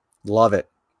 Love it.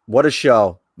 What a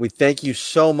show. We thank you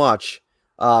so much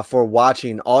for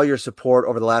watching, all your support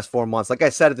over the last 4 months. Like I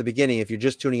said at the beginning, if you're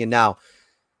just tuning in now,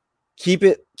 keep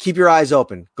your eyes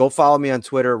open. Go follow me on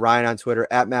Twitter, Ryan on Twitter,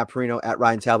 at Matt Perino, at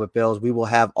Ryan Talbot Bills. We will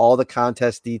have all the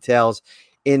contest details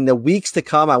in the weeks to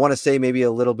come. I want to say maybe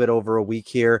a little bit over a week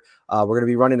here. We're going to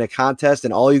be running a contest,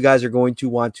 and all you guys are going to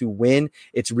want to win.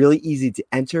 It's really easy to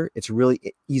enter. It's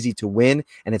really easy to win.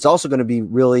 And it's also going to be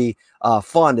really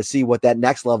fun to see what that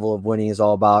next level of winning is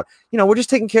all about. We're just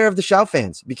taking care of the Shout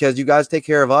fans because you guys take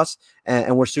care of us,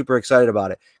 and we're super excited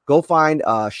about it. Go find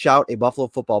Shout, a Buffalo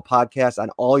Football Podcast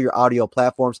on all your audio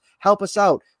platforms. Help us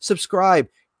out. Subscribe.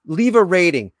 Leave a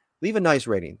rating. Leave a nice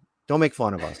rating. Don't make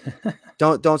fun of us.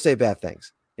 Don't say bad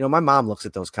things. My mom looks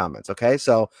at those comments. Okay.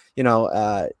 So,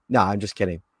 no, I'm just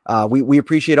kidding. We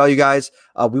appreciate all you guys.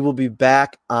 We will be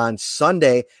back on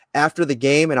Sunday after the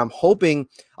game, and I'm hoping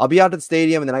I'll be out at the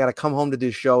stadium, and then I got to come home to do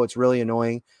the show. It's really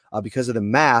annoying because of the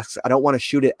masks. I don't want to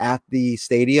shoot it at the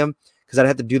stadium because I'd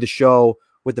have to do the show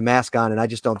with the mask on, and I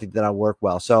just don't think that'll work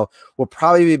well. So we'll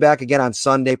probably be back again on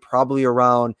Sunday, probably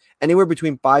around anywhere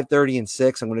between 5:30 and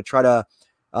 6. I'm going to try to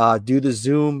do the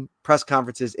Zoom press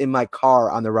conferences in my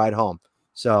car on the ride home.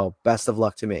 So best of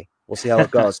luck to me. We'll see how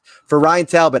it goes. For Ryan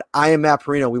Talbot, I am Matt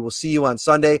Perino. We will see you on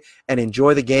Sunday, and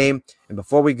enjoy the game. And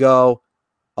before we go,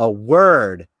 a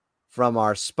word from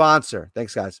our sponsor.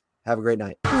 Thanks, guys. Have a great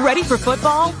night. Ready for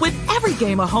football? With every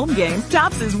game a home game,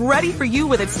 Topps is ready for you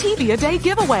with its TV a Day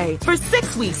giveaway. For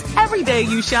 6 weeks, every day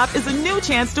you shop is a new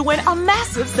chance to win a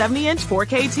massive 70-inch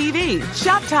 4K TV.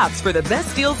 Shop Topps for the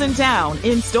best deals in town,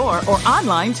 in store, or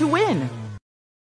online to win.